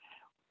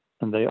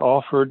 And they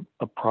offered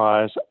a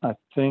prize, I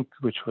think,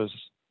 which was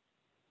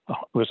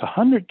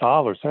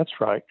 $100.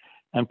 That's right.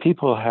 And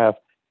people have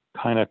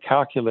kind of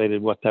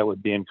calculated what that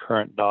would be in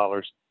current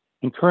dollars.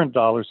 In current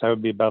dollars, that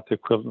would be about the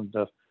equivalent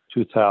of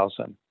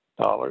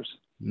 $2,000.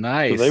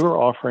 Nice. So they were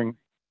offering,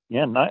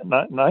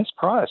 nice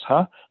prize,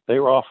 huh? They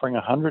were offering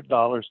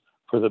 $100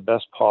 for the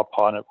best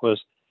pawpaw, and it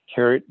was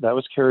carried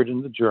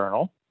in the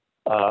Journal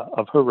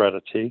of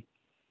Heredity.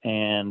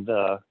 And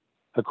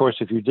of course,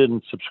 if you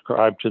didn't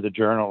subscribe to the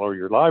Journal, or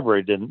your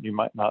library didn't, you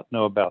might not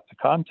know about the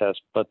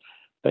contest. But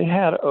they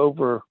had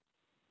over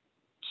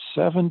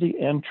 70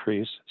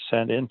 entries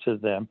sent into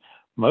them,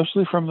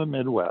 mostly from the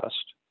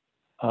Midwest.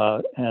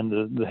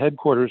 And the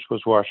headquarters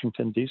was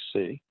Washington,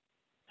 D.C.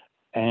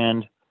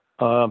 And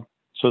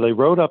so they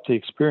wrote up the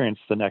experience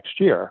the next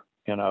year,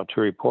 to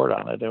report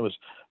on it. It was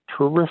a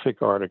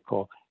terrific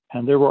article.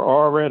 And there were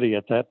already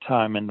at that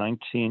time in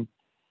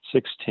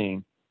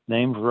 1916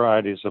 named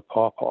varieties of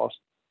pawpaws,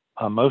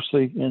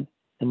 mostly in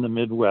the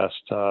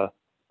Midwest.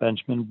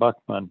 Benjamin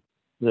Buckman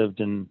lived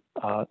in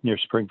near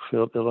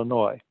Springfield,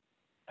 Illinois,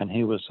 and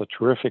he was a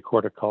terrific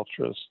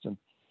horticulturist. And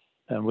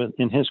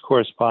in his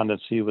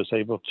correspondence, he was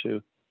able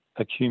to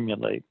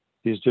accumulate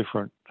these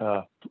different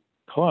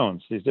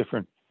clones, these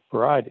different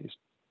varieties.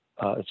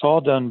 It's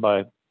all done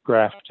by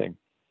grafting.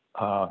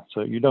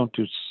 So you don't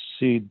do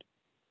seed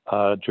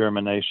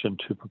germination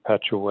to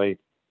perpetuate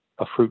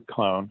a fruit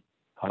clone,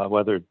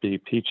 whether it be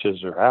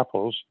peaches or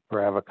apples or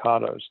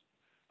avocados.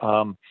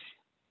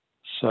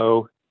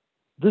 So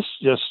this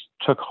just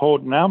took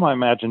hold. Now my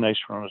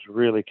imagination was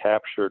really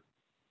captured,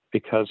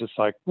 because it's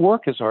like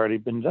work has already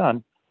been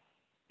done.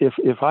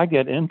 If I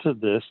get into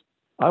this,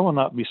 I will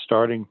not be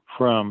starting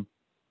from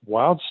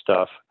wild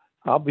stuff.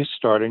 I'll be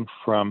starting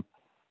from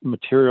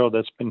material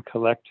that's been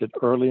collected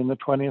early in the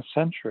 20th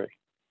century.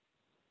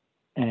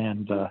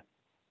 And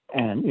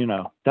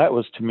that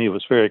was, to me,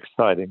 was very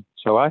exciting.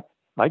 So I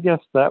guess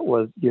that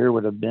year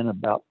would have been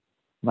about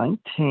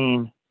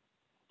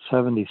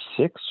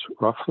 1976,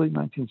 roughly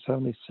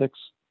 1976.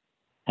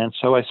 And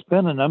so I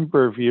spent a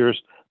number of years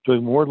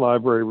doing more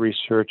library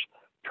research,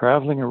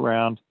 traveling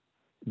around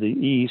the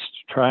East,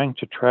 trying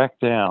to track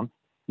down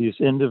these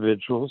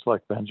individuals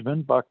like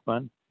Benjamin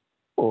Buckman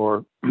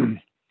or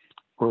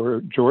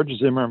George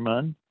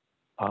Zimmerman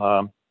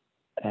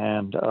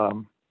and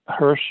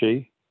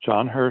Hershey,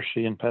 John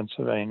Hershey in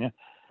Pennsylvania,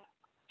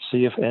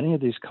 see if any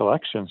of these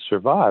collections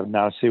survived.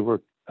 Now, see,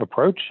 we're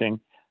approaching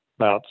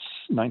about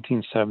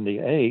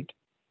 1978,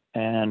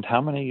 and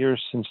how many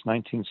years since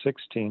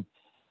 1916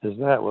 is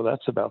that? Well,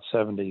 that's about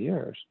 70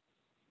 years.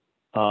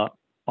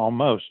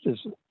 Almost. Is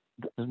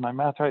my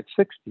math right?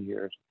 60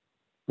 years.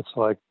 It's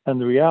like, and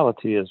the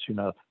reality is,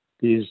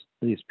 these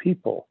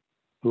people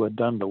who had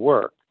done the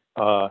work,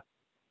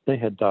 they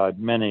had died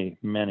many,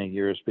 many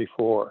years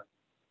before.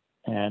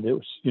 And it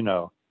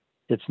was,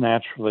 it's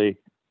naturally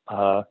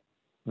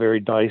very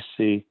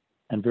dicey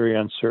and very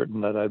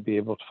uncertain that I'd be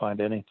able to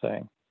find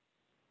anything.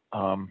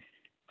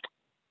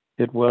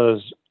 It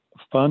was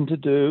fun to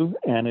do,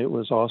 and it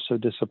was also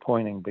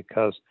disappointing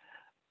because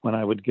when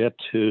I would get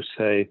to,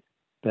 say,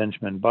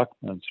 Benjamin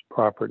Buckman's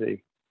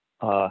property,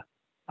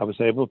 I was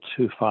able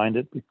to find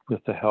it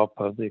with the help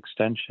of the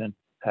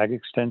ag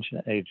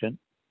extension agent.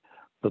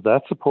 But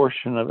that's a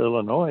portion of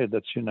Illinois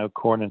that's,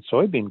 corn and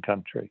soybean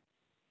country.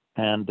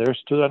 And there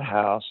stood a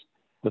house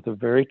with a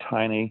very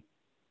tiny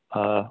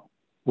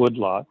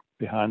woodlot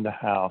behind the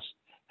house,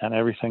 and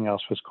everything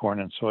else was corn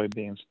and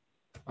soybeans.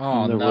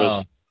 Oh, and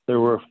no.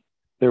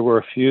 There were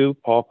a few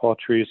pawpaw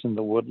trees in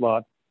the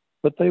woodlot,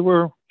 but they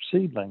were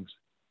seedlings.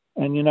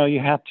 And, I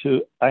had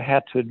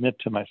to admit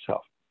to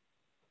myself,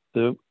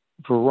 the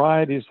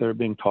varieties that are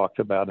being talked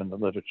about in the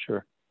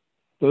literature,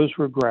 those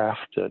were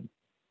grafted.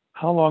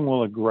 How long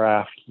will a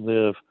graft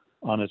live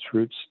on its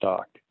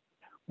rootstock?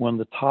 When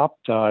the top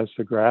dies,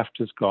 the graft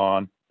is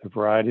gone, the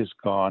variety is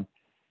gone,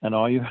 and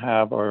all you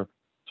have are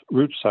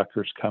root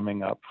suckers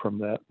coming up from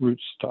that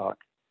rootstock,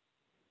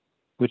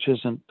 which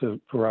isn't the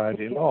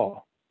variety at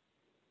all.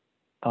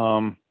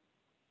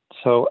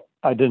 So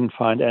I didn't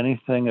find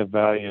anything of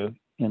value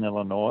in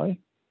Illinois.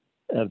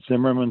 At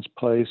Zimmerman's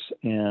place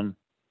in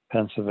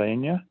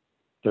Pennsylvania,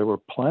 there were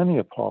plenty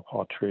of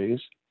pawpaw trees.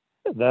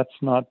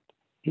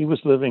 He was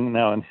living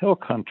now in hill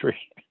country.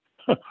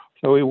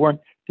 So we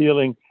weren't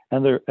dealing,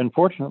 and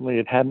fortunately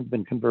it hadn't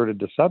been converted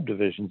to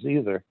subdivisions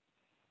either.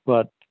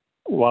 But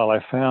while I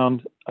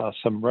found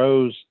some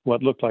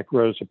what looked like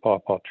rows of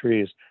pawpaw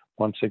trees,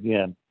 once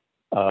again,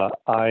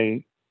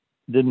 I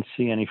didn't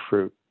see any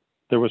fruit.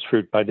 There was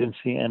fruit, but I didn't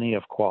see any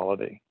of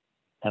quality.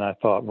 And I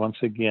thought, once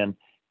again,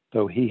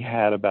 though he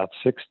had about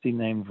 60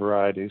 named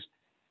varieties,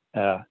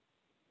 Dr.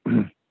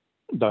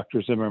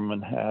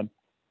 Zimmerman had,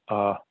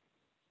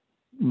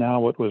 now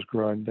what was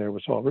growing there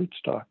was all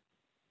rootstock.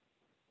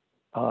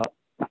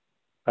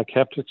 I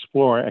kept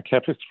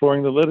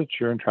exploring the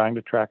literature and trying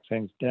to track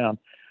things down.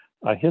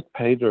 I hit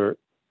pay dirt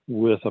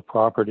with a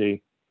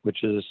property,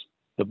 which is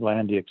the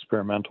Blandy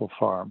Experimental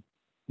Farm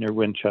near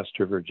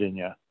Winchester,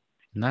 Virginia.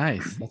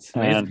 Nice. That's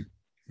amazing.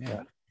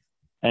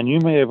 And you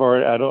may have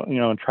already,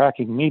 in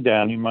tracking me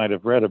down, you might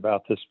have read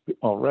about this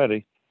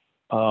already.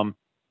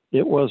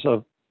 It was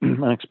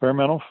an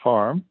experimental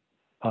farm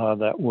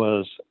that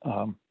was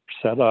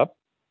set up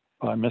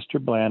by Mr.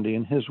 Blandy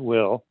in his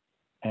will,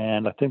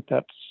 and I think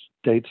that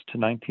dates to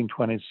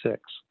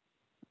 1926.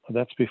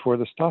 That's before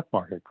the stock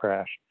market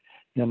crash.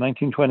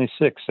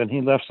 1926, and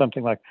he left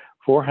something like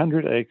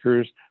 400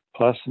 acres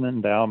plus an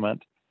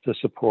endowment to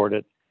support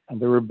it,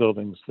 and there were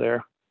buildings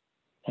there.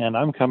 And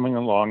I'm coming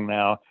along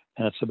now,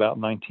 and it's about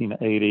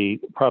 1980,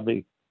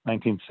 probably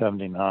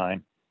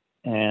 1979.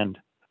 And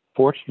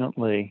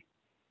fortunately,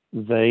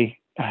 they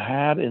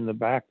had in the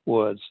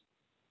backwoods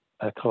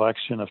a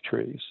collection of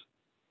trees.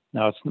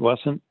 Now, it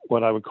wasn't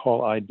what I would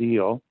call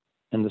ideal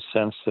in the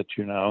sense that,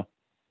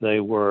 they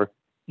were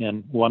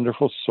in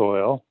wonderful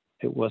soil.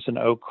 It was an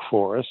oak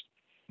forest,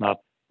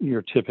 not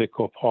your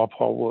typical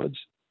pawpaw woods,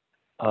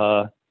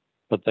 but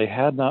they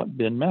had not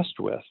been messed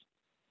with.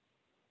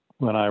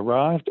 When I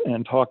arrived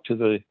and talked to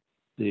the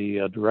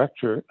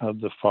director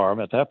of the farm,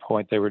 at that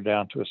point they were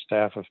down to a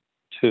staff of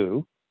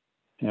 2,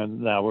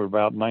 and now we're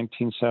about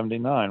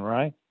 1979,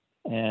 right?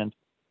 And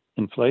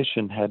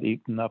inflation had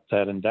eaten up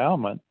that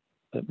endowment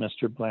that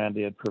Mr.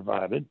 Blandy had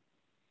provided.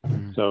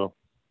 Mm-hmm. So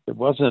it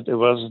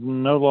was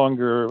no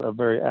longer a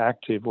very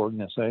active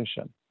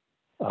organization.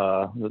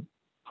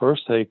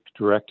 First, they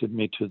directed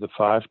me to the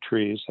 5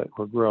 trees that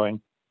were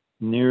growing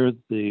near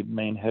the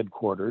main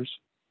headquarters.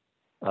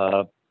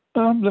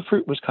 The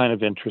fruit was kind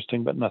of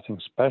interesting, but nothing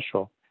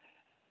special.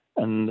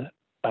 And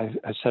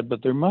I said,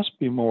 but there must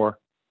be more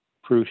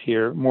fruit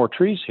here, more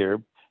trees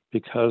here,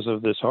 because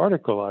of this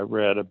article I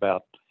read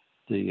about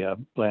the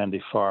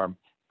Blandy farm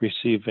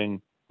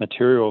receiving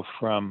material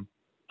from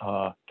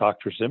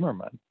Dr.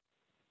 Zimmerman.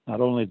 Not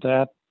only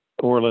that,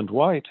 Orland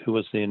White, who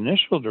was the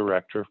initial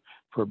director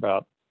for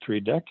about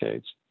 3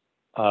 decades,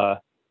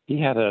 he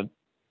had a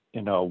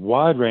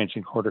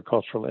wide-ranging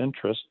horticultural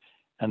interest,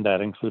 and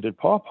that included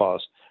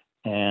pawpaws.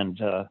 And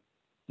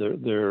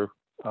their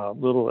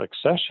little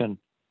accession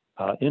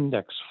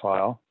index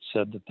file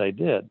said that they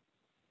did.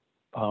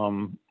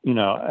 And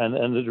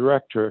the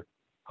director,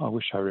 I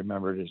wish I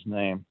remembered his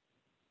name.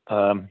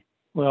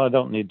 Well, I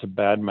don't need to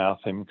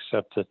badmouth him,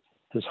 except that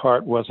his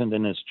heart wasn't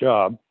in his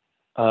job.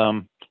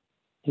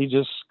 He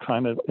just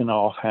kind of, in an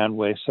offhand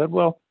way, said,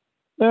 well,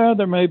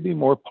 there may be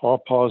more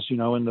pawpaws,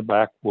 in the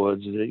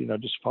backwoods.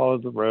 Just follow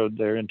the road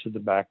there into the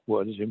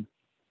backwoods. You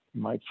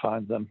might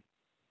find them.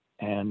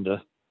 And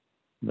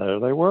there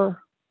they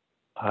were.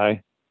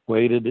 I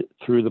waded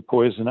through the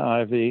poison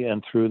ivy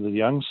and through the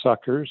young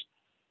suckers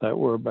that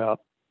were about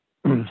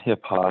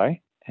hip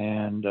high.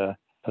 And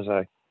as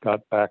I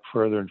got back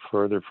further and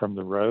further from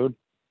the road,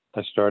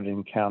 I started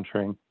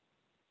encountering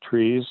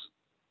trees,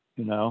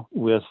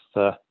 with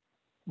a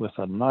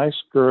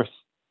nice girth.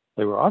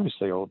 They were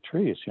obviously old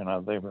trees.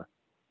 They were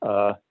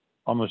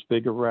almost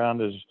big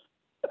around as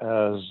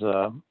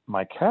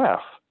my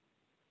calf,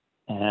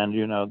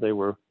 and they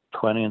were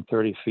 20 and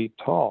 30 feet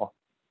tall.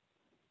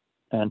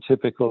 And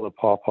typical of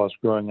pawpaws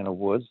growing in the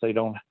woods, they're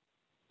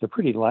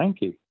pretty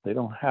lanky. They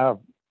don't have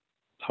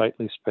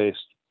tightly spaced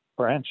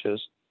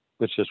branches,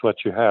 which is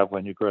what you have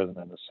when you grow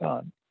them in the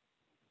sun.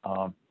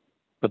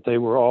 But they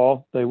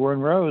were in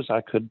rows.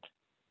 I could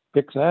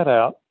pick that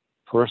out.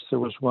 First, there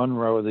was one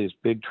row of these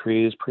big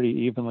trees, pretty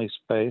evenly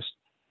spaced.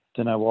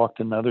 Then I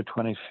walked another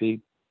 20 feet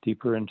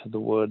deeper into the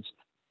woods,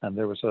 and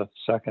there was a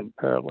second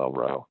parallel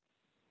row.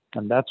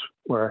 And that's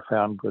where I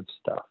found good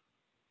stuff.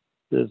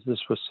 This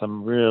was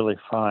some really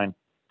fine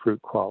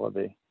fruit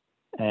quality.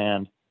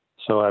 And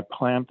so I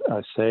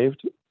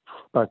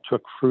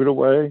took fruit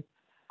away.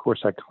 Of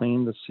course, I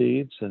cleaned the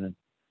seeds and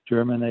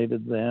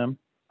germinated them.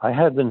 I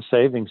had been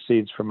saving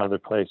seeds from other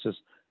places.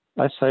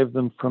 I saved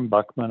them from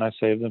Buckman. I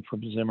saved them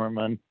from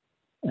Zimmerman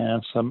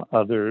and some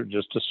other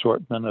just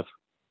assortment of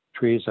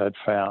trees I'd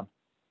found.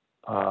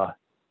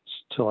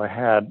 Till I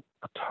had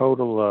a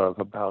total of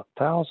about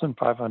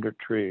 1,500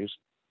 trees.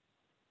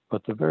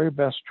 But the very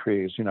best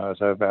trees,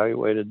 as I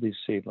evaluated these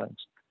seedlings,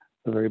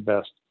 the very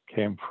best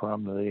came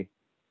from the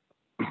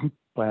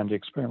Blandy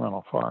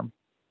Experimental Farm.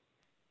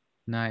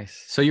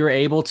 Nice. So you were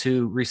able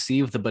to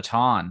receive the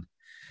baton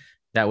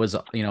that was,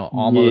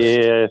 almost.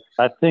 Yeah,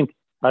 I think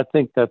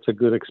that's a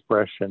good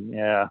expression.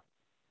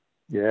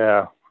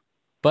 Yeah.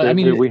 But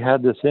we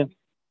had this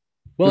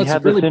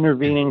this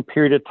intervening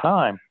period of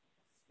time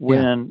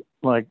when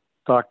like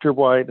Dr.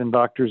 White and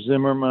Dr.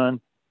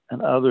 Zimmerman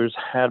and others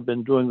had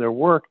been doing their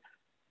work,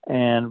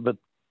 but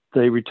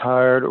they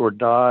retired or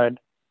died.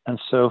 And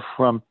so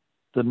from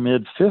the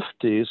mid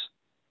 50s,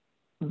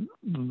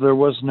 there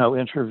was no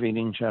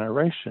intervening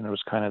generation. It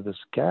was kind of this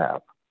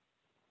gap.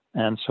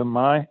 And so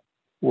my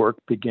work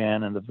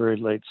began in the very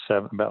late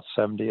about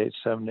 78,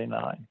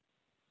 79.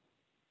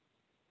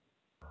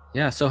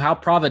 Yeah. So how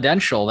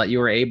providential that you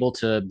were able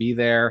to be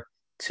there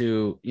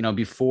to,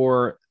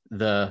 before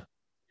the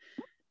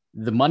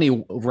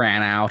money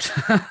ran out.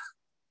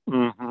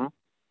 Mm-hmm.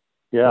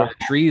 Yeah. The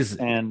trees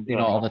and,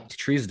 all the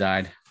trees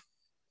died.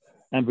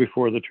 And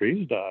before the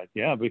trees died.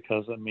 Yeah.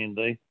 Because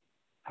they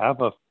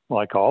have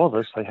like all of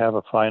us, they have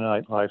a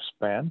finite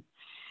lifespan.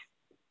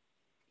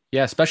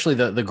 Yeah. Especially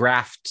the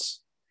grafts.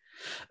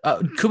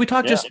 Could we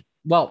talk just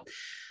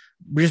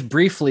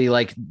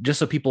briefly, just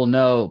so people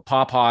know,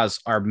 pawpaws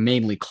are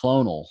mainly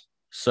clonal.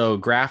 So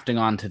grafting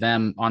onto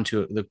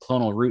the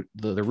clonal root,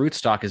 the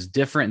rootstock is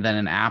different than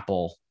an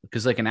apple,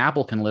 because like an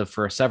apple can live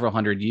for several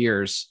hundred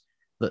years.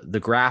 The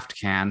graft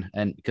can,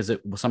 and because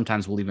it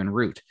sometimes will even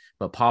root,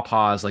 but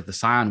pawpaws, like the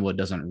scionwood,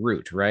 doesn't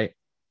root, right?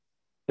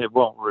 It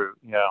won't root.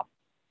 Yeah.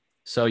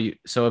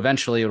 So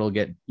eventually it'll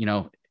get,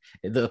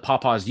 the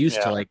pawpaw is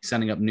used to like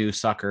sending up new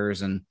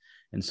suckers and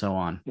so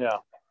on. Yeah.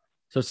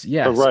 So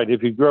So right.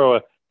 If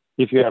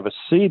you have a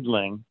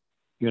seedling,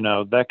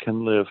 that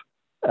can live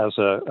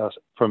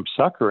from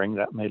suckering,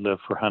 that may live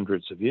for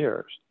hundreds of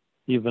years.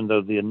 Even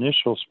though the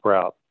initial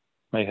sprout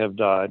may have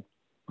died,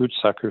 root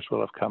suckers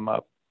will have come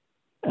up.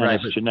 And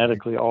it's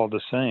genetically all the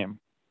same.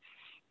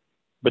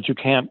 But you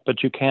can't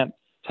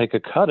take a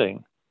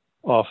cutting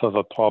off of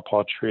a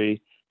pawpaw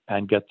tree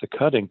and get the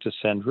cutting to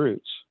send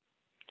roots.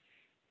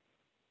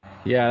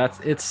 Yeah,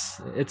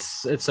 it's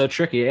so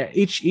tricky.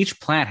 Each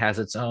plant has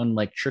its own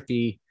like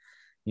tricky,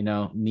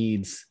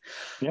 needs.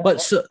 Yeah.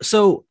 But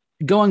so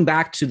going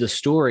back to the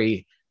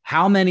story,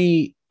 how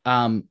many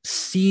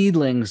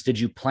seedlings did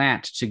you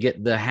plant to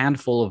get the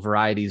handful of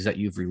varieties that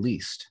you've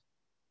released?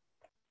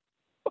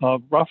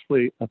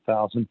 Roughly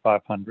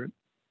 1,500.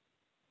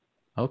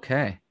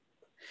 Okay.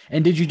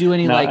 And did you do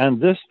any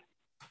did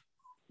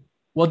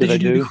you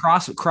do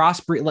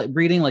cross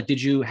breeding? Like,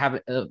 did you have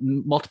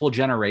multiple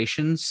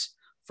generations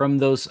from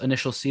those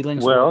initial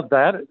seedlings? Well,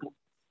 that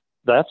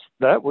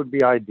would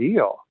be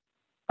ideal.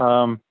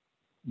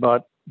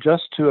 But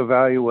just to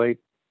evaluate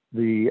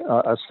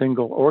a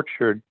single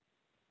orchard,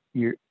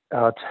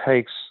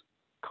 takes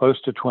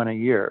close to 20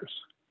 years.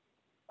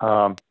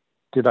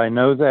 Did I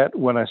know that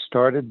when I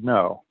started?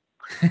 No.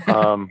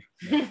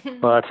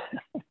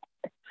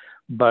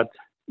 But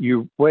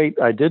you wait.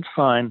 I did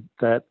find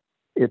that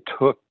it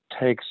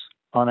takes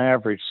on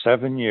average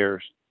 7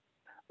 years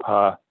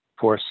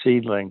for a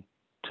seedling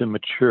to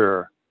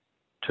mature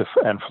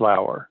and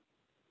flower.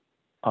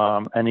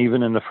 And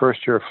even in the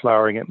first year of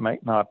flowering, it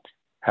might not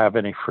have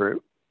any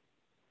fruit.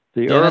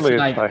 The earliest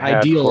that's an I had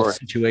ideal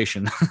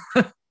situation.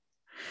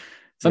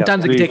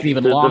 Sometimes it can take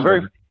even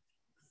longer.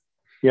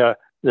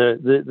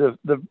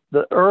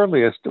 The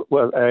earliest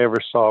I ever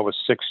saw was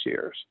 6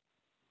 years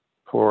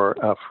for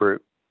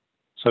fruit.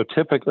 So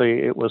typically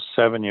it was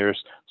 7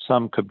 years.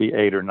 Some could be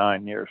 8 or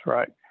 9 years,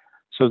 right?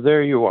 So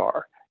there you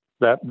are.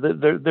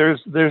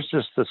 There's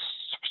just the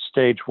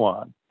stage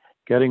one,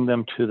 getting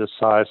them to the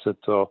size that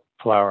they'll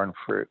flower and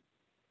fruit.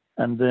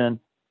 And then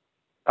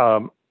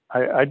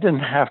I didn't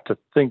have to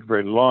think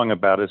very long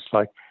about it. It's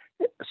like,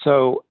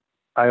 so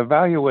I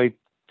evaluate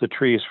the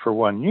trees for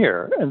 1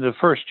 year. And the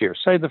first year,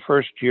 say the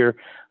first year,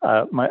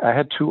 I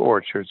had 2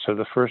 orchards. So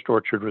the first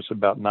orchard was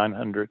about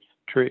 900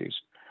 trees.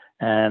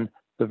 And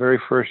the very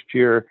first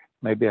year,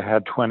 maybe I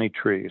had 20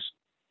 trees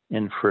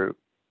in fruit.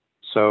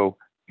 So,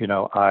 you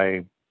know,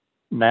 I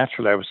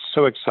was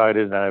so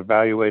excited and I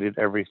evaluated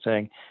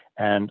everything.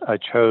 And I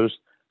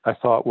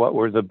thought, what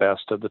were the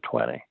best of the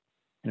 20?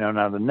 You know,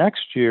 now the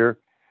next year,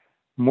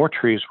 more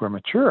trees were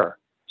mature.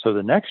 So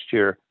the next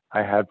year,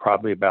 I had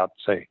probably about,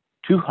 say,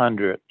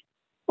 200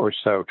 or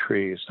so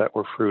trees that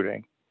were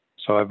fruiting.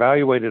 So I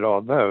evaluated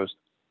all those.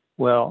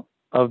 Well,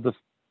 of the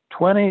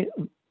 20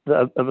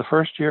 of the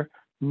first year,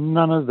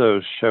 none of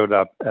those showed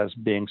up as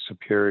being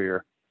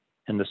superior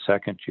in the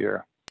second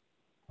year.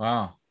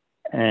 Wow.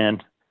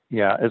 And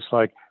yeah, it's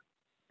like,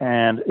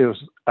 and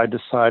I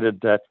decided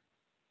that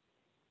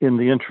in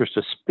the interest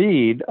of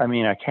speed, I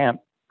mean, I can't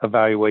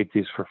evaluate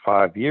these for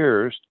 5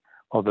 years,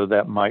 although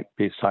that might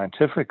be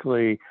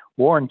scientifically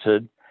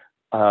warranted,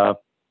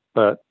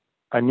 but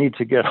I need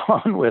to get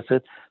on with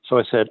it. So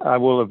I said, I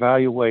will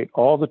evaluate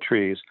all the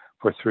trees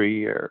for 3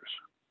 years.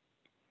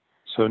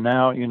 So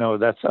now, you know,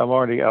 I'm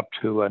already up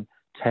to a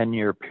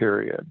 10-year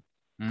period.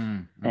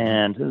 Mm-hmm.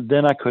 And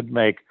then I could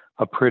make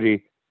a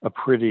pretty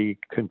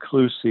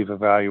conclusive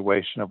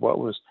evaluation of what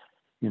was,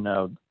 you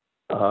know,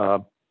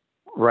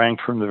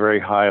 ranked from the very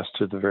highest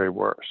to the very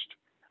worst.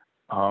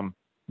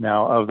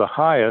 Now, of the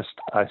highest,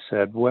 I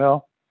said,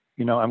 well,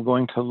 you know, I'm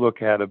going to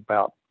look at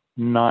about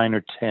 9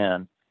 or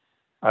 10.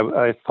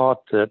 I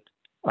thought that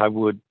I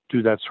would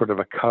do that sort of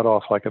a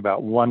cutoff, like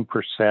about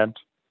 1%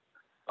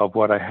 of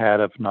what I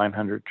had of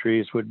 900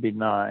 trees would be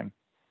 9.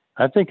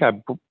 I think I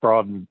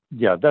broadened.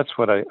 Yeah, that's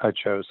what I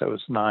chose. That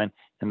was 9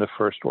 in the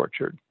first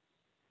orchard.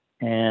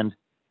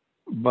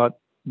 But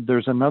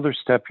there's another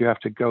step you have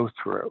to go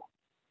through,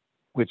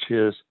 which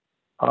is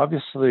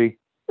obviously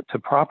to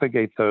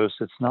propagate those.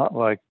 It's not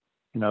like,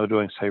 you know,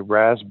 doing, say,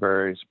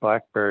 raspberries,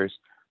 blackberries,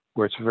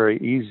 where it's very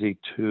easy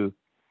to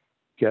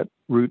get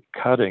root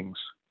cuttings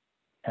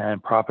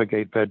and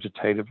propagate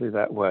vegetatively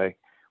that way.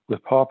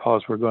 With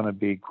pawpaws, we're going to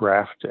be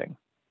grafting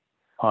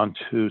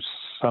onto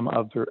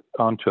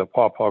a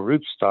pawpaw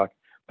rootstock,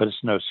 but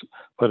it's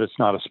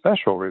not a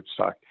special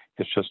rootstock.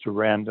 It's just a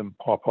random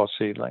pawpaw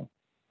seedling.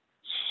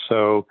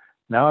 So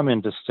now I'm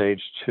into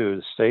stage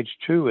 2. Stage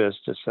 2 is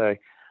to say,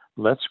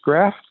 let's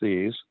graft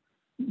these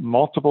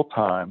multiple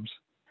times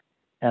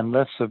and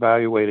let's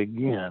evaluate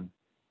again,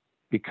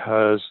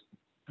 because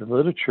the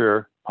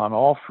literature on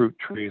all fruit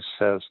trees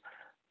says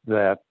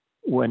that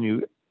when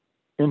you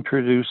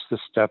introduce the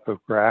step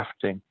of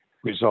grafting,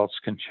 results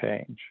can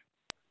change.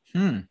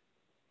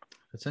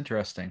 That's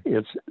interesting.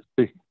 The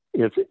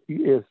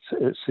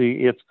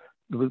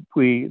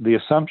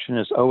assumption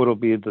is, oh, it'll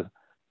be the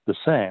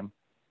same,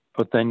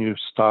 but then you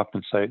stop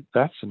and say,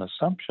 that's an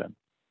assumption.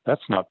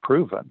 That's not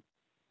proven.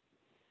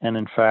 And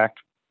in fact,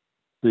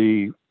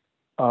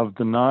 of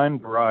the 9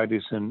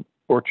 varieties in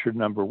orchard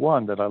number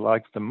 1 that I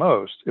liked the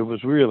most, it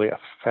was really a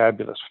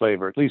fabulous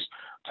flavor, at least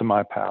to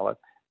my palate.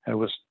 And it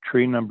was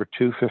tree number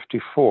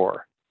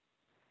 254.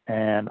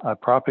 And I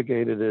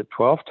propagated it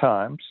 12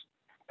 times.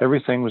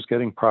 Everything was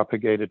getting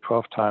propagated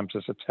 12 times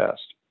as a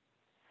test.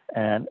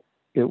 And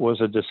it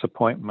was a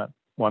disappointment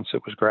once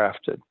it was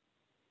grafted.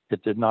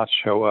 It did not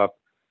show up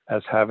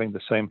as having the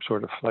same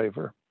sort of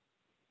flavor.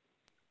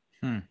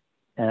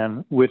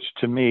 And which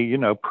to me, you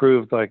know,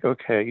 proved like,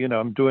 okay, you know,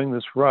 I'm doing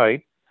this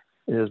right,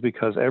 is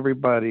because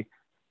everybody,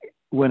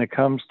 when it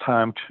comes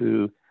time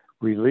to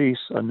release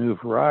a new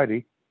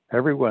variety,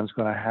 everyone's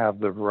going to have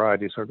the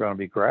varieties are going to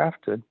be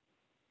grafted,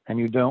 and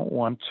you don't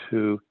want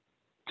to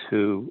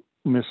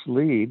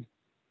mislead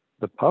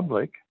the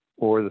public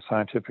or the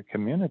scientific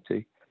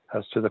community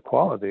as to the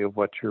quality of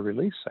what you're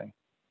releasing.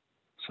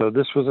 So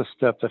this was a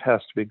step that has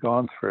to be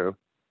gone through.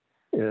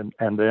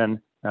 And then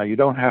now you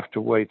don't have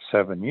to wait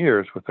 7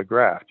 years with a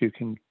graft. You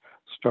can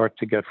start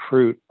to get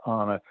fruit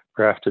on a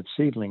grafted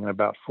seedling in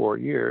about 4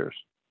 years.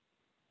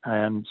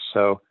 And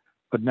so,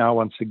 but now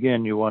once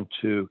again, you want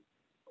to,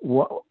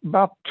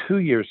 about 2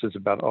 years is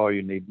about all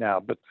you need now,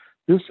 but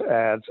this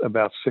adds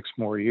about 6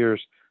 more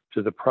years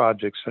to the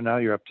project. So now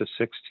you're up to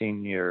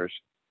 16 years.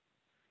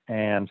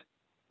 And,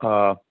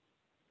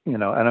 you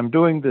know, and I'm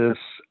doing this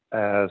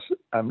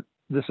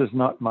this is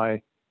not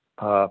my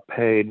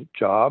paid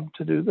job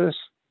to do this.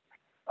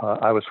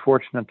 I was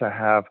fortunate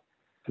to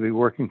be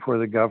working for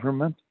the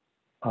government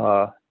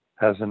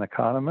as an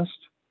economist.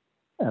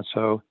 And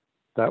so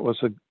that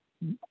was a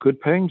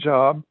good paying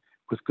job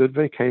with good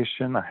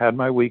vacation. I had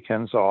my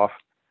weekends off,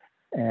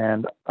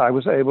 and I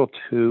was able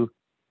to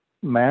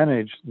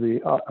manage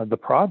the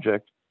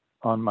project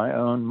on my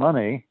own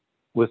money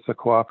with the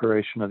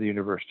cooperation of the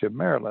University of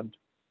Maryland.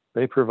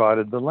 They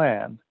provided the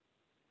land,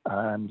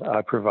 and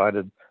I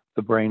provided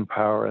the brain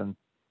power and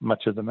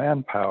much of the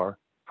manpower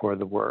for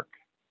the work.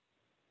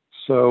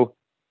 So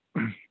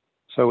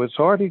it's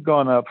already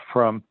gone up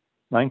from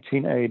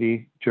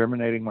 1980,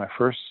 germinating my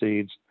first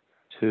seeds,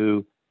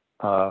 to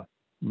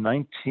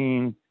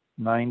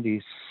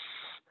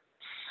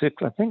 1996,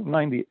 I think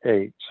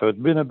 98. So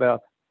it'd been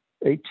about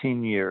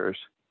 18 years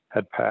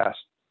had passed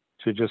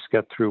to just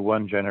get through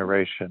one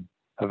generation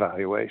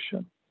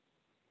evaluation.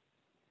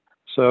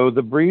 So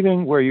the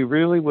breeding where you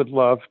really would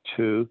love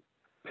to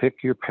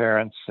pick your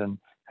parents and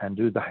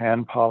do the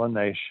hand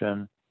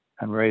pollination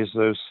and raise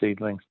those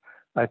seedlings,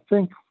 I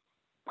think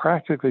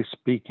practically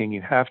speaking,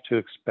 you have to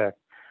expect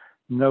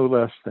no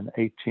less than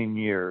 18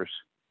 years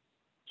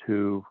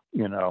to,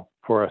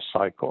 for a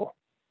cycle.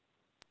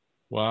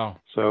 Wow.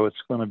 So it's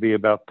going to be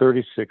about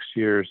 36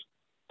 years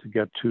to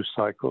get 2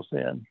 cycles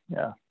in.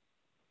 Yeah.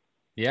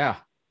 Yeah.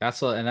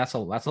 That's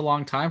a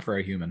long time for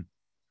a human.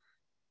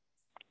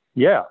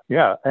 Yeah.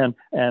 And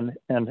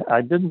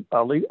I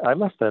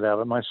left that out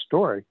of my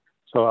story.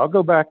 So I'll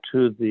go back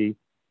to the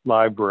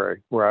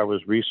library where I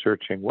was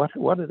researching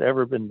what had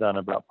ever been done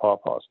about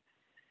pawpaws.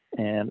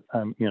 And,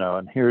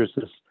 and here's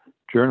this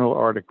journal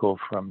article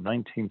from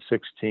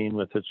 1916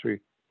 with its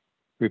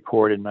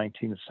report in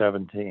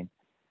 1917.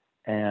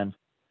 And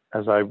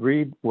as I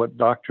read what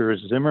Dr.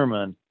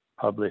 Zimmerman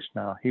published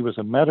now, he was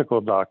a medical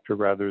doctor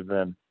rather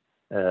than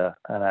an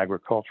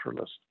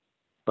agriculturalist,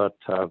 but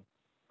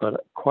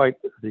quite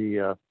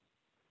the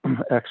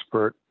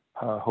expert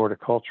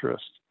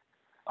horticulturist,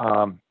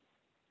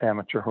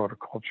 amateur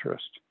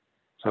horticulturist.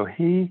 So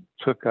he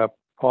took up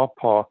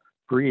pawpaw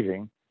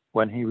breeding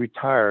when he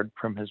retired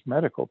from his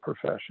medical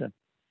profession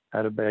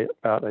at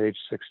about age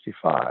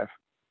 65.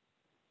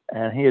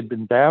 And he had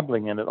been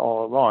dabbling in it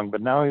all along,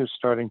 but now he was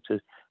starting to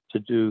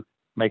do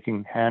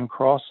making hand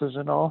crosses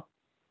and all.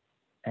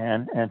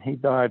 And he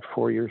died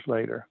 4 years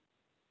later.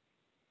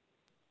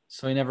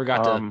 So he never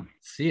got to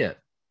see it.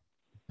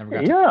 He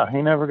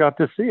never got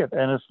to see it.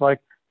 And it's like,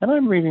 and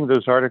I'm reading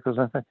those articles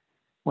and I think,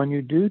 when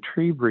you do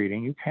tree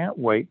breeding, you can't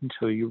wait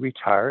until you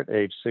retire at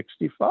age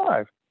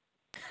 65.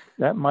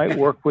 That might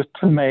work with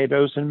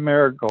tomatoes and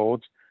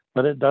marigolds,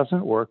 but it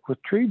doesn't work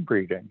with tree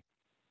breeding.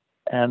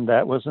 And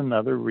that was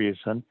another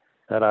reason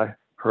that I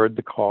heard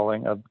the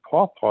calling of the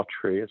pawpaw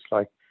tree. It's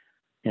like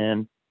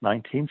in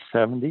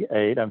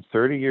 1978, I'm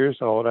 30 years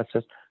old. I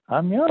said,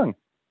 I'm young.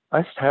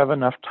 I have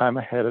enough time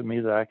ahead of me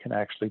that I can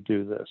actually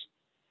do this.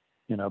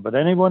 But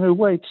anyone who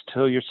waits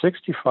till you're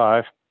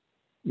 65,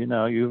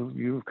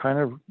 you kind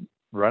of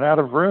run out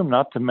of room,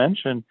 not to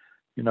mention,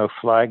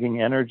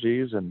 flagging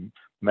energies and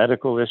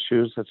medical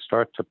issues that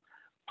start to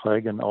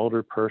plague an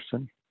older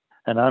person.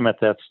 And I'm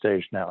at that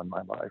stage now in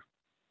my life,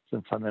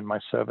 since I'm in my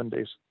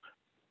 70s.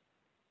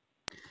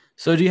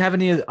 So do you have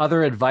any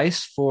other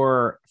advice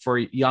for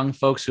young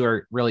folks who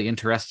are really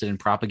interested in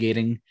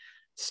propagating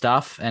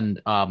stuff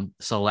and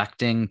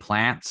selecting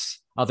plants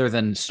other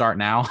than start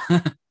now?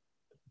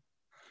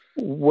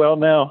 Well,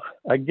 now,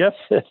 I guess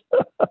a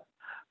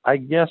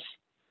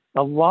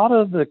lot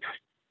of the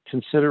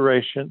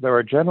there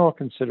are general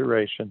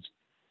considerations,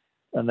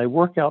 and they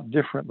work out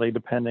differently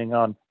depending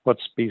on what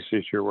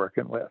species you're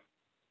working with.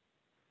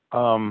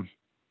 In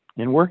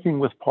working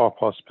with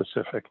pawpaw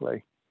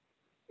specifically,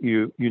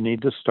 you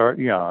need to start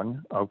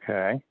young,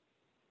 okay?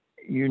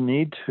 You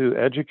need to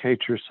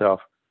educate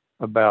yourself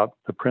about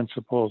the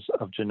principles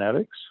of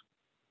genetics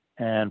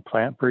and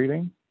plant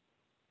breeding.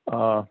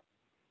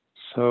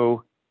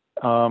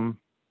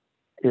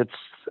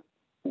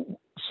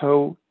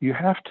 So you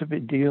have to be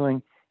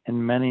dealing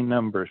in many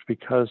numbers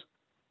because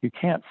you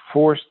can't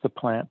force the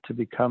plant to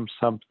become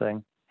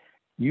something.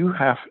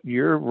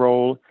 Your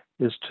role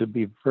is to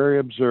be very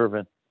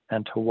observant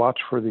and to watch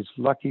for these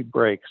lucky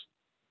breaks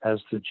as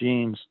the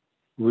genes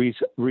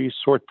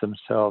resort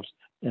themselves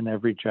in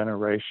every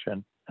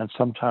generation, and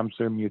sometimes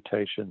they're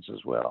mutations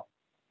as well.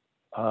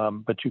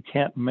 But you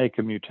can't make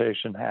a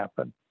mutation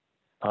happen.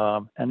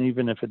 And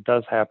even if it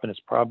does happen, it's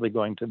probably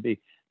going to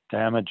be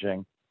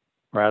damaging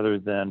rather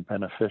than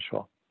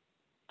beneficial.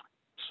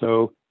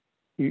 So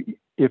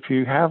if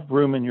you have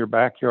room in your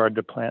backyard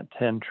to plant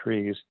 10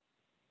 trees,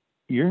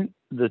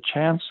 the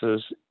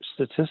chances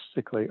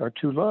statistically are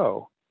too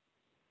low.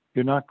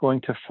 You're not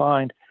going to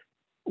find,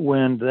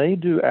 when they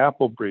do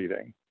apple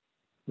breeding,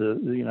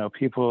 the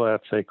people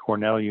at, say,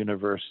 Cornell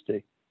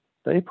University,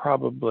 they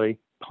probably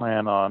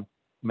plan on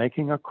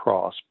making a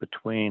cross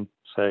between,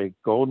 say,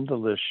 Golden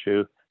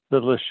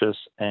Delicious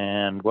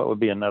and what would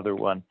be another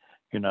one,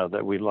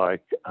 that we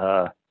like,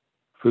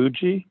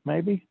 Fuji,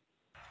 maybe?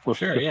 We'll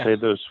just say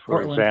those for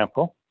Portland.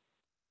 Example.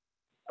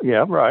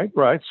 Yeah,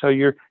 right. So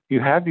you've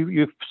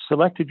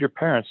selected your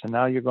parents, and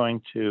now you're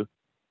going to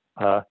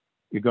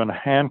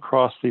hand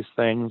cross these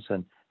things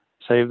and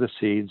save the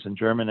seeds and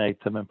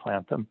germinate them and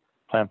plant the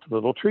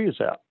little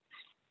trees out.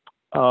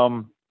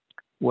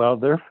 Well,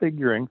 they're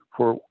figuring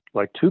for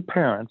like 2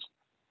 parents,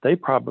 they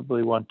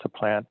probably want to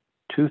plant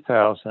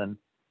 2,000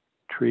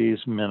 trees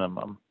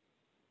minimum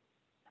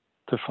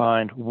to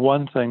find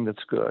one thing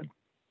that's good,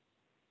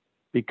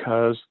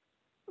 because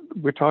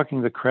we're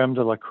talking the creme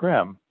de la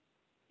creme.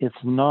 It's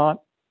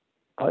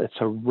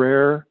a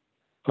rare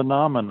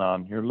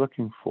phenomenon you're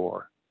looking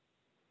for.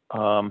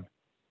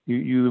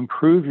 You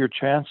improve your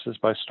chances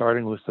by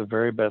starting with the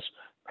very best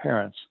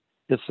parents.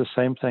 It's the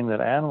same thing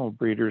that animal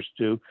breeders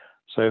do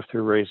say if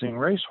they're raising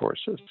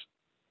racehorses,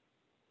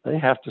 they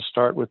have to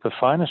start with the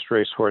finest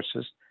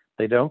racehorses.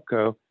 They don't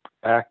go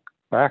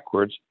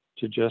backwards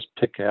to just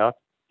pick out,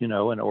 an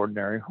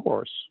ordinary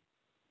horse,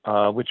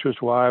 which was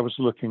why I was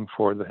looking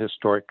for the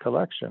historic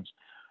collections,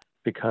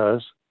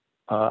 because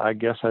I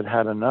guess I'd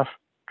had enough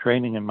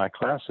training in my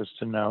classes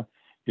to know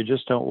you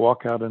just don't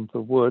walk out into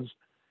the woods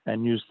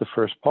and use the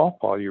first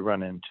pawpaw you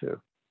run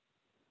into.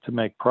 To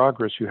make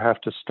progress, you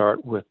have to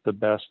start with the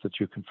best that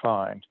you can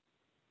find.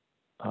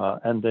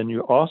 And then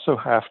you also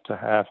have to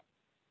have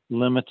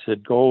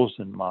limited goals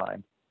in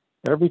mind.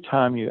 Every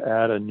time you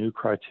add a new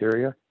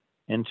criteria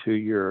into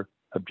your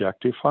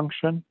objective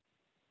function,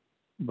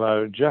 by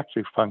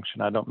objective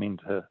function, I don't mean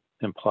to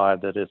imply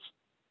that it's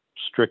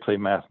strictly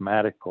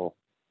mathematical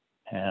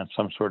and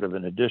some sort of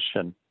an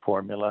addition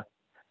formula,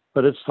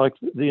 but it's like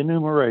the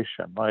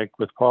enumeration. Like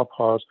with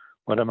pawpaws,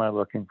 what am I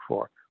looking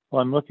for?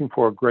 Well, I'm looking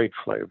for a great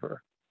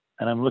flavor,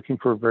 and I'm looking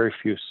for very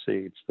few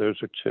seeds.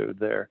 Those are two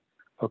there.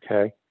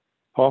 Okay.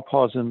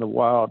 Pawpaws in the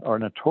wild are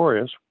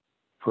notorious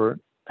for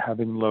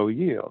having low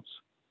yields.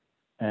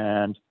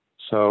 And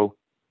so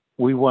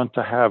we want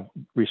to have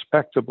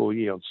respectable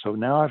yields. So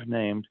now I've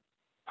named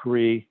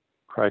 3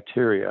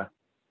 criteria.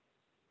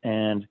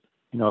 And,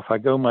 if I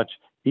go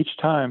each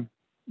time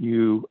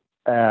you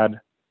add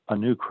a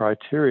new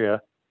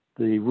criteria,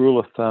 the rule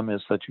of thumb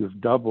is that you've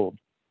doubled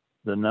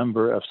the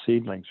number of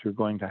seedlings you're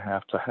going to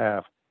have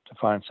to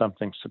find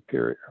something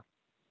superior.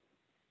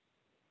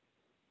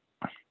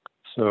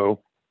 So,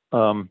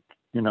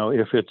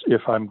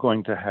 if I'm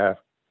going to have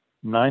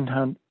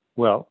 900,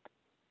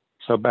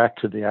 so back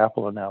to the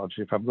apple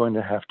analogy, if I'm going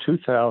to have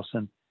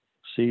 2,000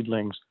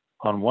 seedlings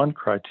on one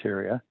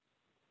criteria,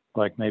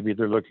 like maybe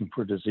they're looking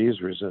for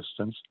disease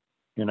resistance,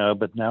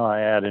 but now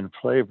I add in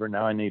flavor,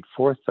 now I need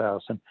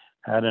 4,000,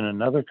 add in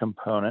another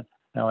component,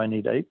 now I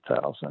need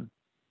 8,000.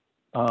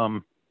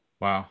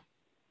 Wow.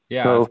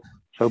 Yeah.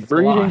 So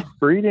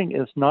breeding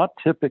is not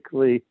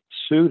typically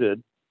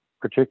suited,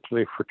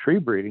 particularly for tree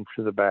breeding,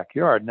 for the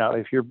backyard. Now,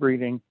 if you're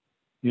breeding,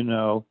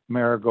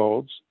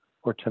 marigolds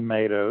or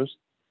tomatoes,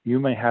 you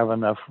may have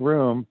enough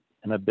room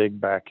in a big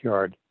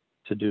backyard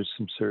to do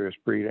some serious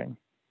breeding.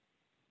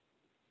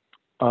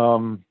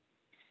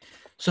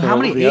 So how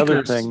many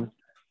acres?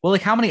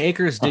 How many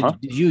acres did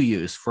you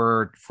use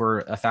for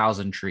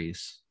 1,000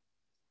 trees?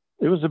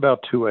 It was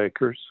about 2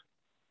 acres.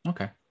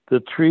 Okay.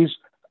 The trees,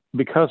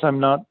 because I'm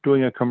not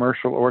doing a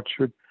commercial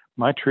orchard,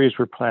 my trees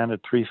were planted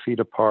 3 feet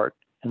apart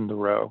in the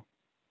row.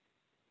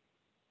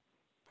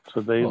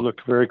 So they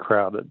looked very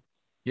crowded.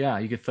 Yeah,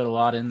 you could fit a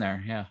lot in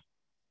there. Yeah.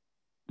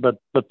 But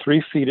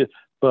 3 feet,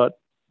 but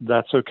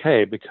that's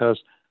okay,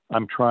 because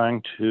I'm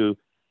trying to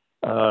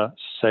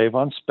save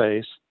on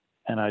space,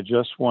 and I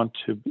just want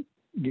to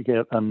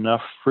get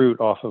enough fruit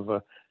off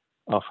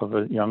of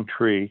a young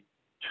tree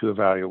to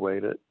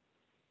evaluate it.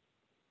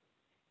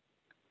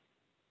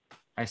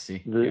 I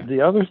see.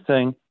 The other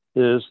thing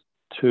is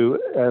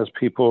as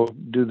people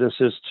do this,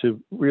 is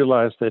to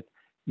realize that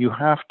you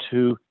have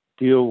to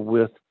deal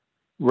with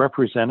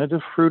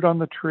representative fruit on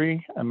the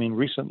tree. I mean,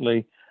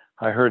 recently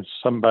I heard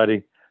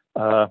somebody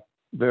very,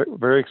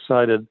 very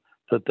excited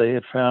that they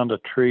had found a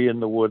tree in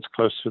the woods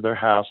close to their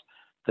house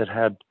that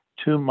had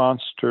 2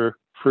 monster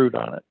fruit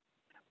on it.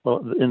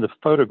 Well, in the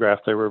photograph,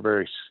 they were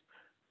very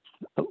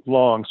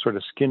long, sort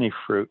of skinny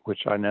fruit,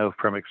 which I know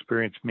from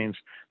experience means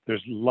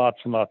there's lots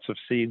and lots of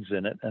seeds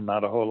in it and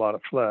not a whole lot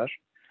of flesh.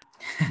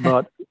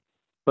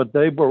 But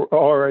they were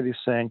already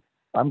saying,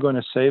 I'm going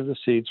to save the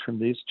seeds from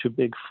these 2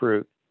 big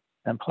fruit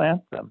and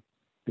plant them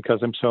because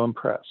I'm so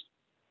impressed.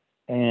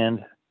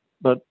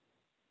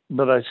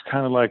 But I was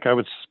kind of like,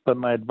 but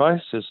my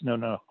advice is,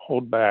 no,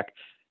 hold back,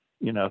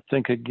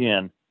 think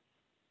again.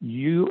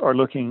 You are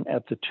looking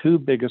at the 2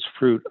 biggest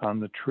fruit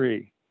on the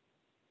tree,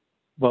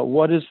 but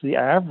what is the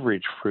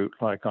average fruit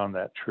like on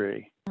that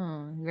tree?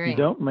 You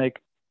don't make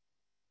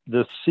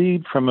the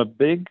seed from a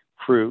big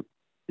fruit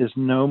is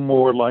no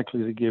more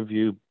likely to give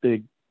you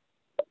big,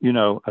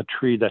 a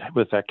tree that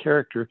with that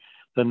character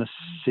than the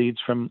seeds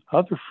from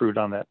other fruit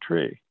on that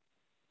tree.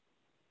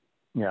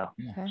 Yeah.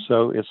 Okay.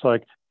 So it's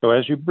like,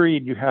 as you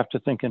breed, you have to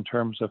think in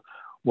terms of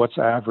what's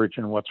average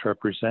and what's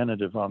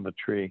representative on the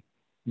tree,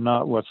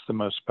 not what's the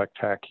most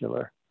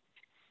spectacular.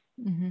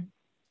 Mm-hmm.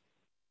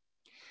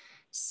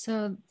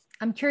 So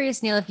I'm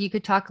curious, Neil, if you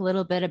could talk a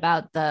little bit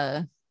about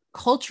the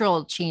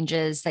cultural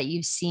changes that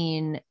you've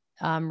seen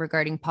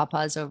regarding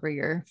pawpaws over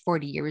your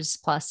 40 years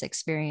plus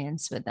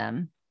experience with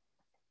them.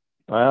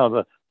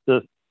 Well,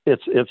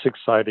 it's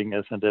exciting,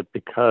 isn't it?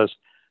 Because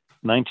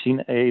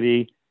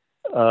 1980,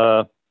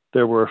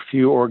 there were a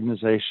few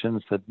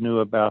organizations that knew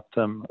about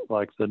them,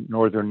 like the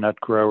Northern Nut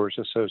Growers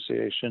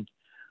Association.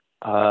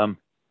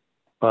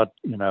 But,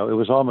 it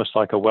was almost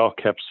like a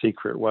well-kept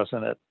secret,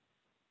 wasn't it?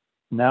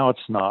 Now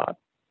it's not.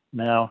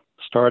 Now,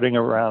 starting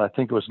around, I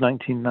think it was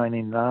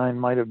 1999,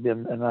 might have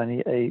been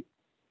 98.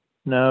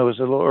 No, it was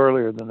a little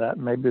earlier than that.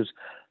 Maybe it was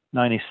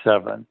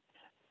 97.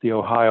 The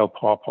Ohio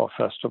Pawpaw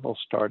Festival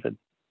started.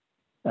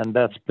 And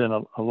that's been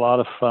a lot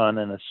of fun,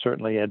 and it's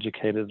certainly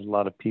educated a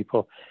lot of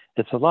people.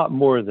 It's a lot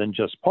more than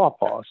just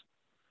pawpaws.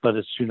 but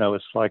it's,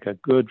 it's like a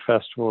good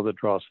festival that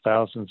draws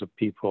thousands of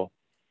people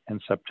in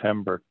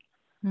September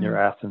near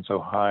Athens,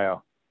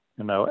 Ohio,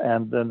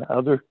 and then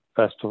other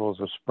festivals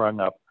have sprung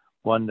up,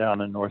 one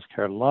down in North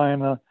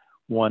Carolina,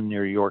 one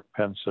near York,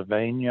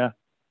 Pennsylvania,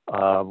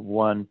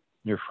 one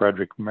near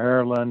Frederick,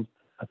 Maryland.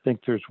 I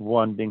think there's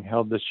one being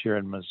held this year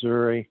in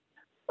Missouri.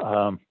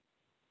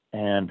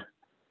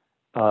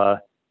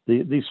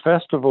 These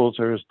festivals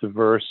are as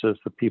diverse as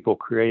the people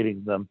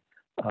creating them.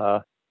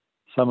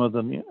 Some of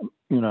them,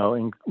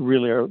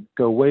 really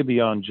go way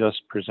beyond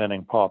just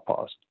presenting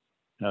pawpaws.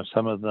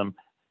 Some of them,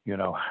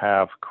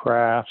 have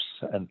crafts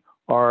and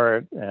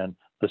art and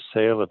the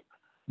sale of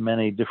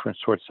many different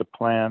sorts of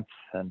plants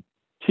and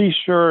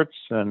T-shirts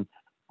and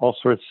all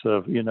sorts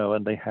of,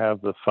 and they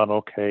have the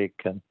funnel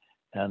cake and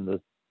the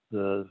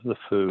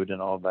food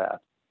and all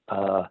that.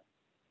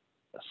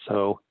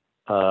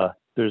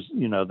 There's,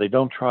 they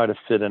don't try to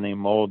fit any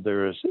mold.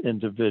 They're as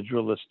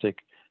individualistic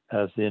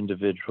as the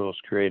individuals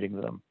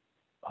creating them.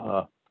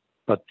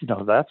 But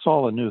that's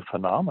all a new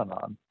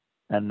phenomenon.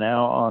 And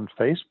now on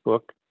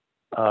Facebook,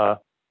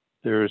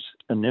 there was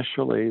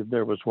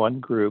one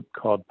group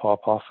called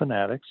Pawpaw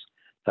Fanatics.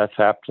 That's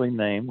aptly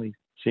named. We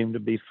seem to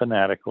be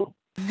fanatical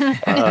in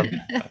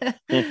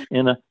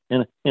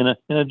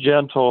a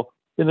gentle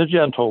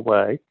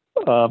way.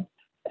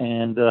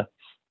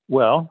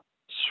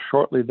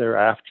 Shortly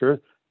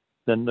thereafter,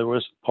 then there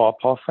was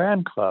Pawpaw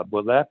Fan Club.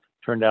 Well, that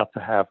turned out to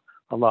have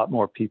a lot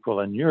more people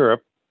in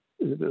Europe.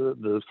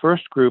 The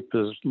first group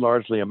is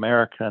largely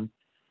American,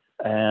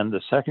 and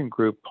the second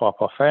group,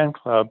 Pawpaw Fan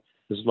Club,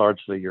 is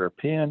largely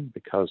European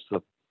because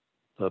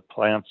the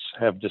plants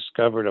have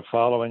discovered a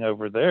following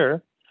over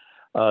there.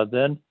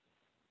 Then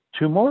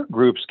two more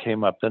groups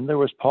came up. Then there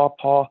was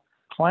Pawpaw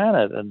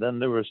Planet, and then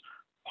there was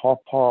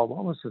Pawpaw,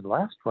 what was the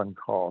last one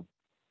called?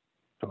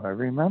 Do I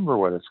remember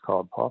what it's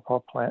called?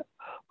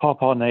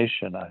 Pawpaw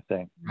Nation, I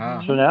think.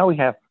 Wow. So now we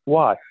have,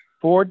 4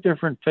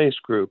 different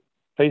Facebook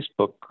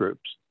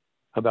groups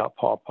about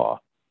pawpaw,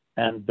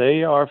 and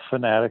they are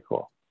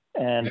fanatical.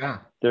 And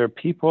there are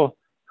people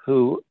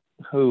who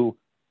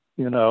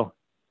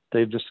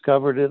they've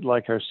discovered it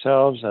like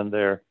ourselves, and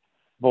they're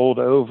bowled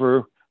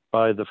over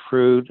by the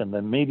fruit, and the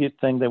immediate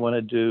thing they want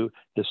to do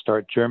is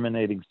start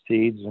germinating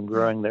seeds and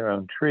growing their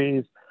own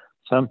trees.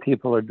 Some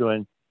people are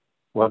doing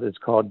what is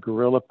called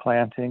guerrilla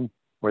planting,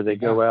 where they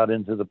go out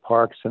into the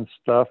parks and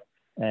stuff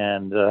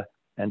and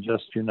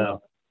just,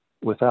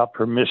 without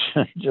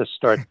permission, just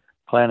start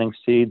planting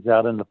seeds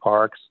out in the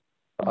parks.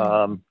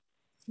 Done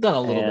a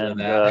little bit of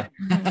that.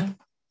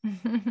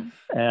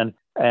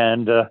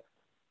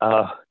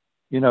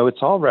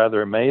 It's all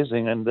rather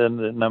amazing. And then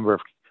the number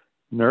of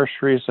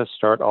nurseries that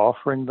start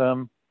offering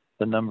them,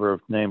 the number of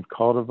named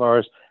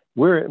cultivars.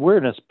 We're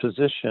in a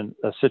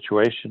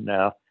situation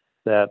now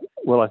that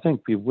will, I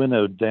think, be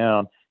winnowed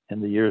down in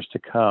the years to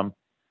come,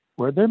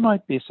 where there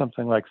might be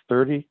something like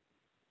 30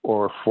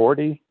 or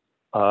 40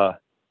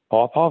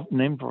 pawpaw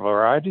named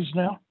varieties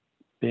now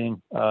being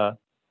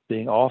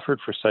offered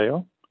for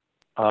sale.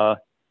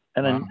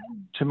 Then,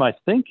 to my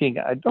thinking,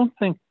 I don't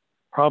think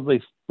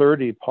probably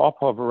 30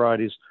 pawpaw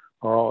varieties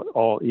are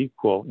all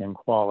equal in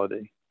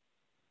quality.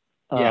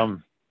 I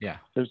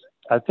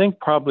think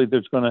probably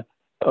there's going to,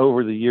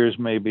 over the years,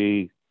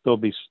 maybe they'll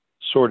be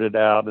sorted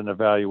out and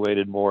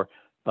evaluated more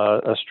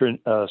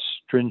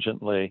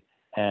stringently,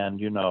 and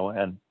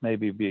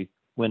maybe be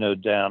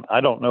winnowed down.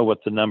 I don't know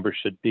what the number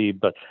should be,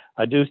 but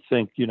I do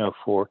think,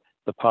 for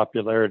the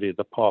popularity of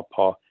the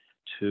pawpaw,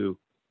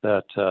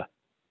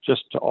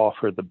 just to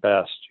offer the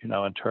best,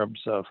 in terms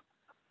of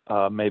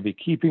maybe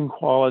keeping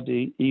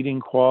quality,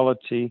 eating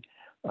quality.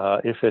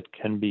 If it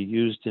can be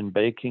used in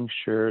baking,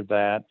 sure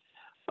that.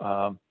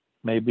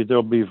 Maybe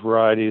there'll be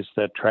varieties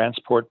that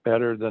transport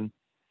better than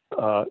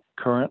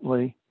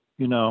currently.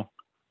 It's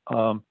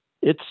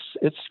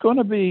going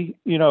to be,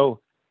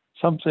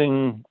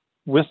 something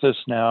with us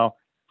now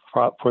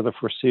for the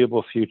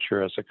foreseeable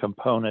future as a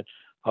component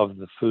of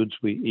the foods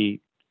we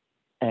eat.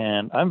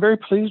 And I'm very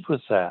pleased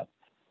with that.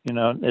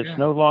 It's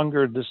no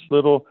longer this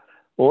little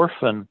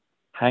orphan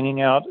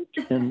hanging out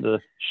in the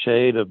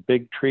shade of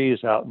big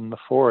trees out in the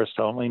forest,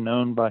 only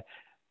known by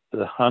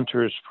the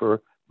hunters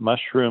for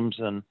mushrooms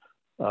and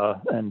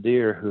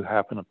deer who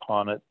happen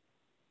upon it.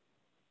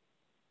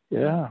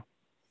 And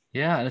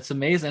it's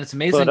amazing. It's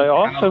amazing. But I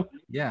also,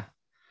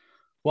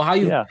 how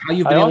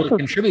you've been able to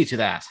contribute to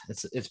that.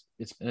 It's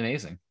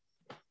amazing.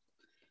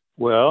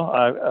 Well,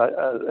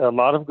 a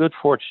lot of good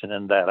fortune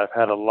in that. I've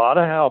had a lot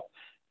of help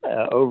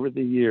over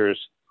the years.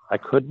 I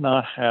could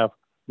not have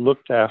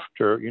looked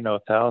after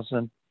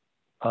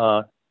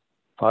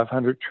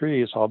 1,500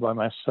 trees all by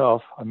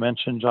myself. I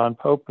mentioned John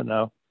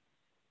Popenoe.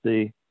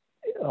 That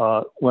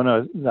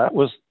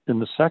was in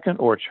the second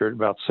orchard,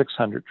 about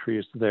 600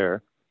 trees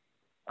there.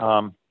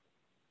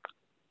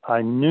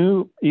 I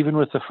knew, even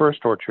with the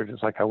first orchard,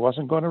 it's like I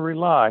wasn't going to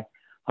rely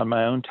on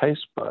my own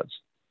taste buds,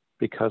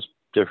 because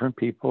different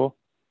people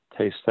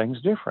taste things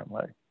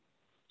differently.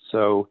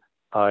 So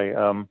I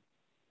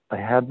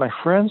had my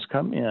friends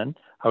come in.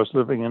 I was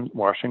living in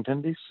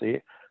Washington, D.C.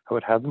 I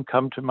would have them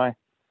come to my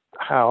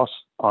house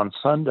on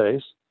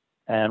Sundays,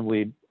 and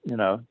we'd,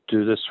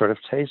 do this sort of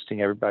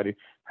tasting. Everybody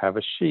have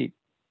a sheet.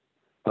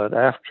 But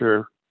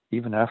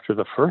even after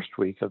the first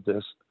week of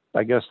this,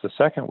 I guess the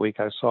second week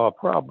I saw a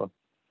problem.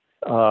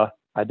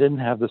 I didn't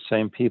have the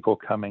same people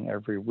coming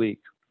every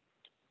week,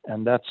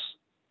 and that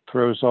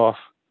throws off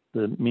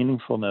the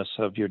meaningfulness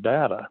of your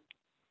data.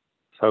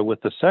 So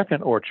with the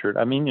second orchard,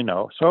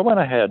 so I went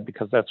ahead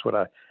because that's what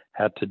I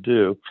had to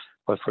do.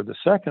 But for the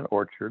second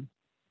orchard,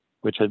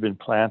 which had been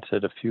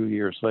planted a few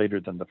years later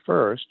than the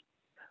first,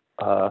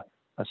 I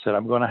said,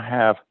 I'm going to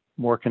have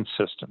more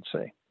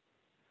consistency.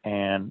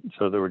 And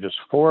so there were just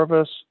 4 of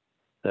us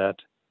that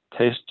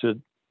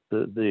tasted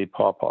the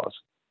pawpaws.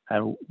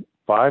 And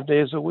 5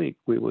 days a week,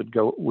 we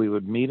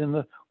would meet in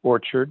the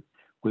orchard.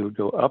 We would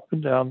go up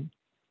and down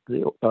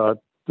the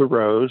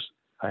rows.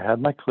 I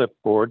had my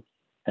clipboard.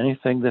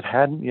 Anything that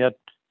hadn't yet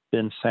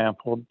been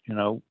sampled,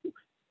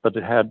 but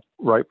it had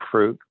ripe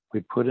fruit,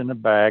 we'd put in a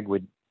bag.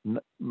 We'd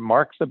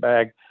mark the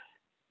bag.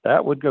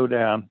 That would go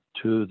down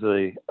to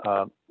the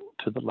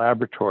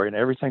laboratory, and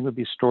everything would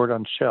be stored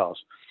on shelves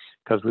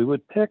because we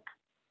would pick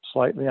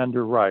slightly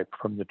underripe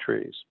from the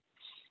trees,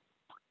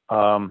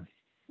 and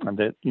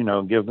that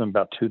give them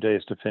about 2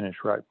 days to finish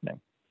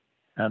ripening.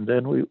 And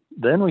then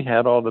we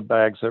had all the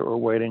bags that were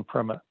waiting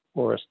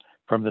for us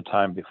from the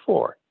time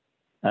before.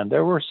 And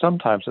there were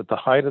sometimes at the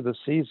height of the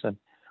season,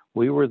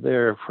 we were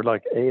there for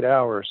like 8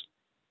 hours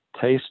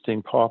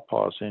tasting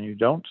pawpaws, and you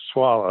don't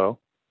swallow.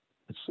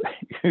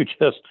 You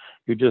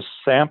just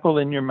sample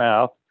in your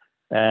mouth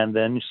and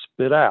then you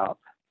spit out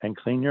and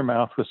clean your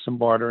mouth with some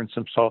water and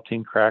some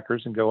saltine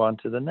crackers and go on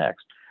to the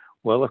next.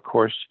 Well, of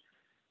course,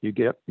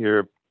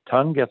 your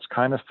tongue gets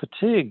kind of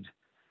fatigued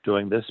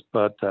doing this,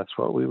 but that's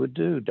what we would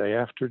do day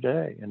after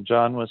day. And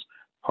John was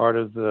part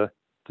of the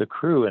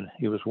crew, and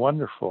he was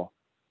wonderful.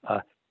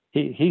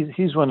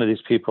 He's one of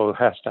these people who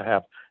has to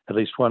have at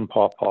least 1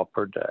 pawpaw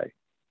per day.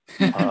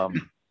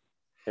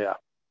 Yeah.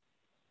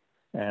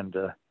 And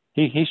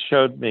he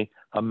showed me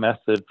a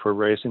method for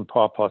raising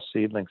pawpaw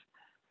seedlings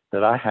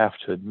that I have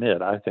to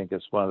admit, I think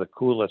is one of the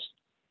coolest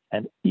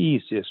and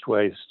easiest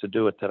ways to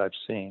do it that I've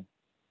seen.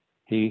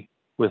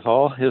 With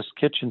all his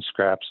kitchen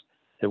scraps,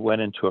 it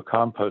went into a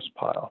compost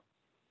pile.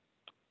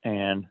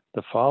 And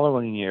the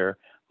following year,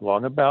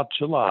 along about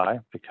July,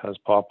 because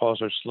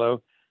pawpaws are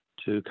slow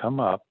to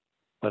come up,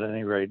 but at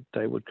any rate,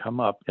 they would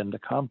come up in the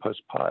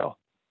compost pile.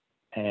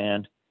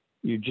 And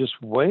you just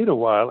wait a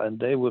while and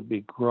they would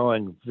be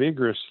growing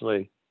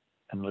vigorously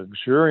and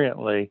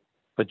luxuriantly,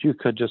 but you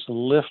could just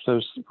lift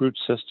those root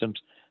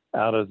systems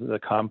out of the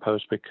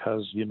compost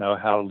because you know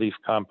how leaf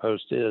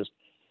compost is.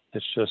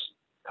 It just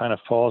kind of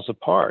falls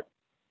apart.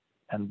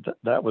 And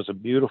that was a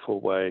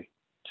beautiful way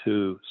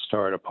to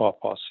start a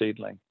pawpaw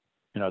seedling.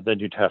 Then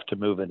you'd have to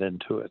move it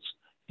into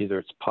either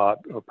its pot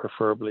or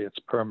preferably its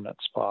permanent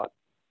spot.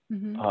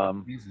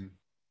 Mm-hmm.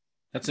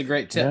 That's a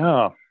great tip.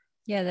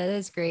 Yeah, that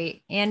is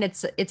great. And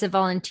it's a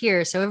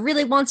volunteer, so it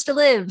really wants to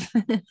live.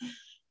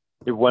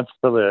 It wants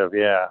to live,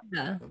 yeah.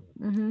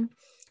 Mm-hmm.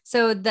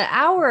 So the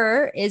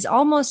hour is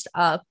almost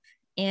up,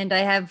 and I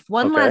have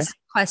one last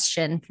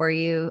question for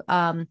you.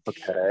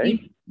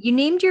 Okay. You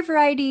named your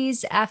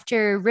varieties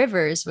after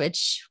rivers,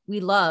 which we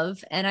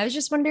love, and I was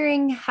just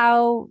wondering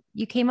how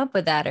you came up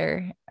with that,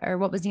 or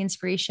what was the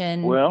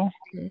inspiration? Well,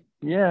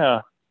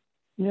 yeah.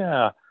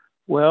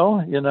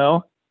 Well,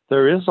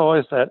 there is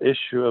always that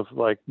issue of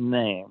like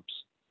names,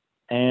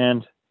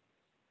 and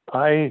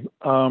I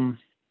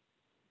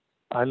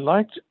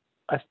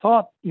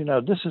thought,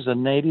 this is a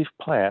native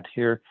plant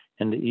here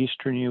in the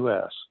eastern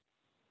U.S.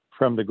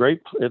 From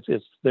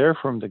it's there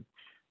from the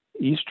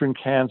eastern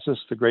Kansas,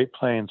 the Great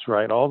Plains,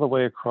 right, all the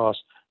way across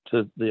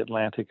to the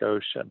Atlantic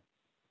Ocean.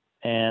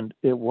 And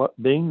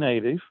being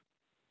native,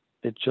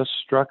 it just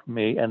struck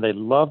me, and they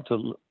love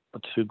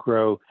to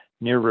grow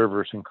near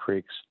rivers and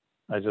creeks.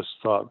 I just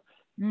thought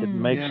it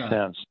makes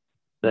sense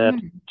that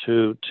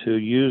to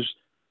use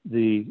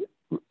the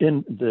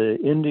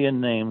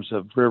Indian names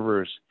of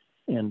rivers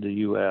in the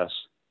U.S.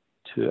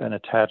 and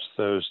attach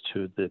those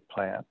to the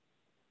plant.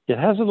 It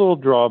has a little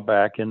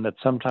drawback in that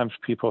sometimes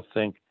people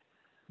think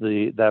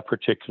that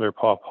particular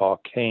pawpaw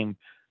came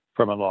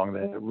from along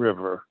the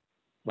river,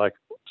 like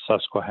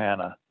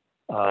Susquehanna,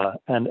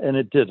 and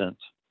it didn't.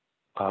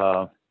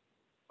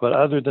 But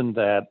other than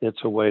that,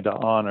 it's a way to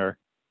honor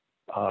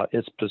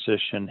its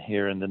position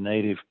here in the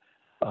native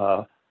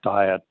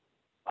diet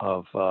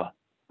of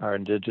our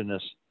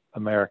indigenous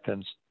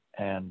Americans,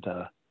 and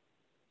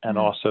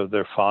also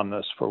their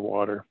fondness for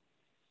water.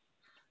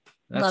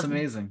 That's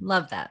amazing.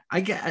 Love that.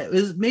 I get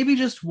maybe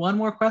just one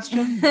more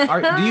question.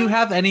 Do you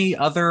have any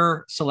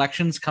other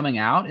selections coming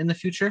out in the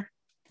future?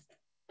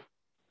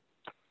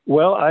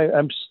 Well, I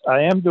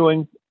am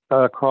doing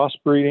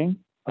crossbreeding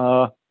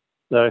that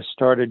I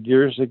started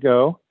years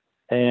ago,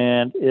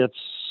 and it's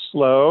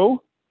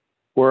slow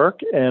work.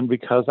 And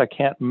because I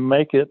can't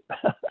make it,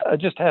 I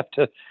just have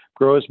to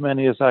grow as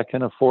many as I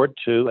can afford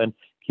to and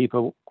keep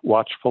a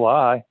watchful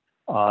eye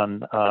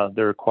on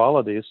their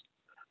qualities.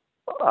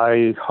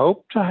 I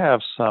hope to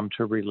have some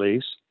to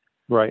release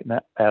right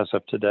now, as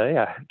of today,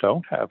 I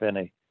don't have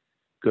any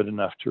good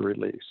enough to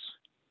release.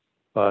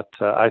 But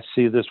I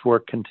see this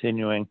work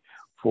continuing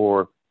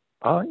for,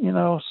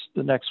 the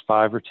next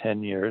 5 or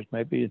 10 years.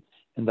 Maybe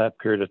in that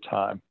period of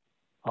time,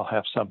 I'll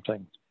have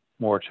something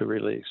more to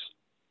release.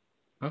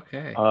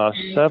 Okay.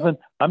 7,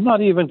 I'm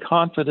not even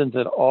confident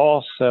that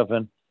all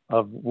 7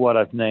 of what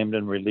I've named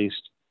and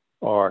released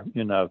are,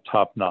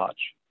 top notch.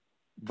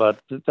 But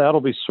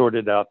that'll be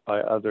sorted out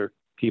by other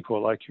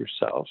people like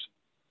yourselves.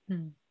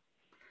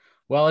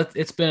 Well,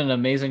 it's been an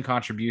amazing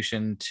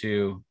contribution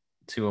to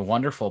a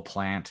wonderful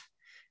plant.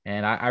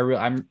 And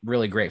I'm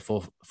really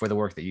grateful for the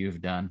work that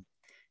you've done.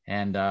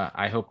 And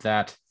I hope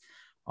that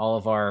all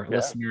of our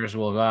listeners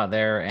will go out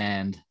there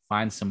and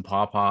find some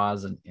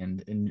pawpaws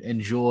and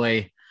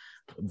enjoy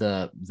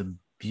the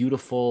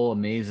beautiful,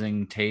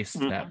 amazing taste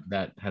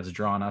that has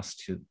drawn us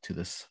to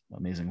this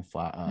amazing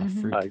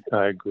fruit.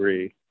 I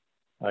agree.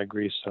 I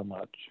agree so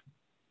much.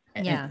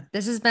 Yeah,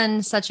 this has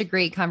been such a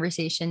great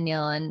conversation,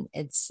 Neil, and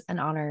it's an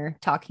honor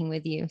talking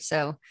with you.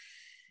 So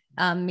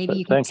maybe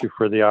you can thank you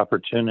for the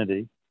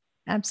opportunity.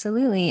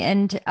 Absolutely.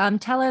 And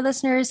tell our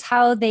listeners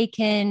how they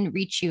can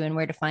reach you and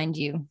where to find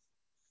you.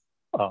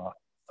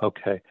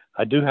 Okay.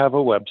 I do have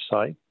a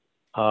website.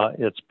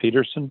 It's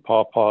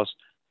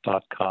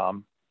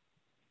petersonpawpaws.com.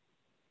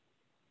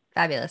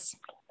 Fabulous.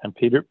 And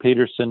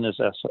Peterson is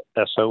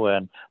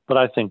S-O-N, but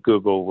I think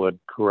Google would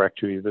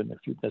correct you even if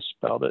you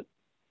misspelled it.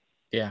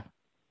 Yeah.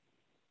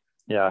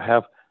 Yeah, I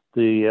have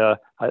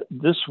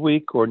this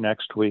week or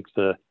next week,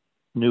 the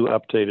new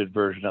updated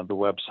version of the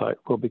website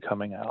will be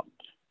coming out.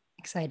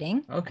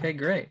 Exciting. Okay,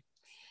 great.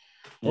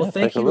 Well,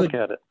 thank you. Look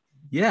at it.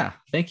 Yeah.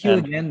 Thank you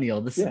again,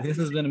 Neil. This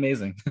has been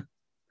amazing.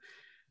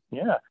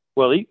 Yeah.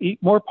 Well, eat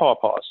more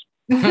pawpaws.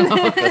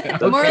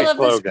 Moral of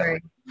the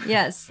story.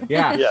 Yes.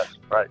 Yeah. Yes.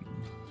 Right.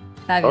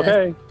 Fabulous.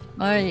 Okay.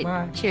 All right.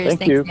 Bye. Cheers.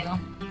 Thank you. Neil.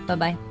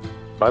 Bye-bye.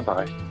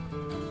 Bye-bye.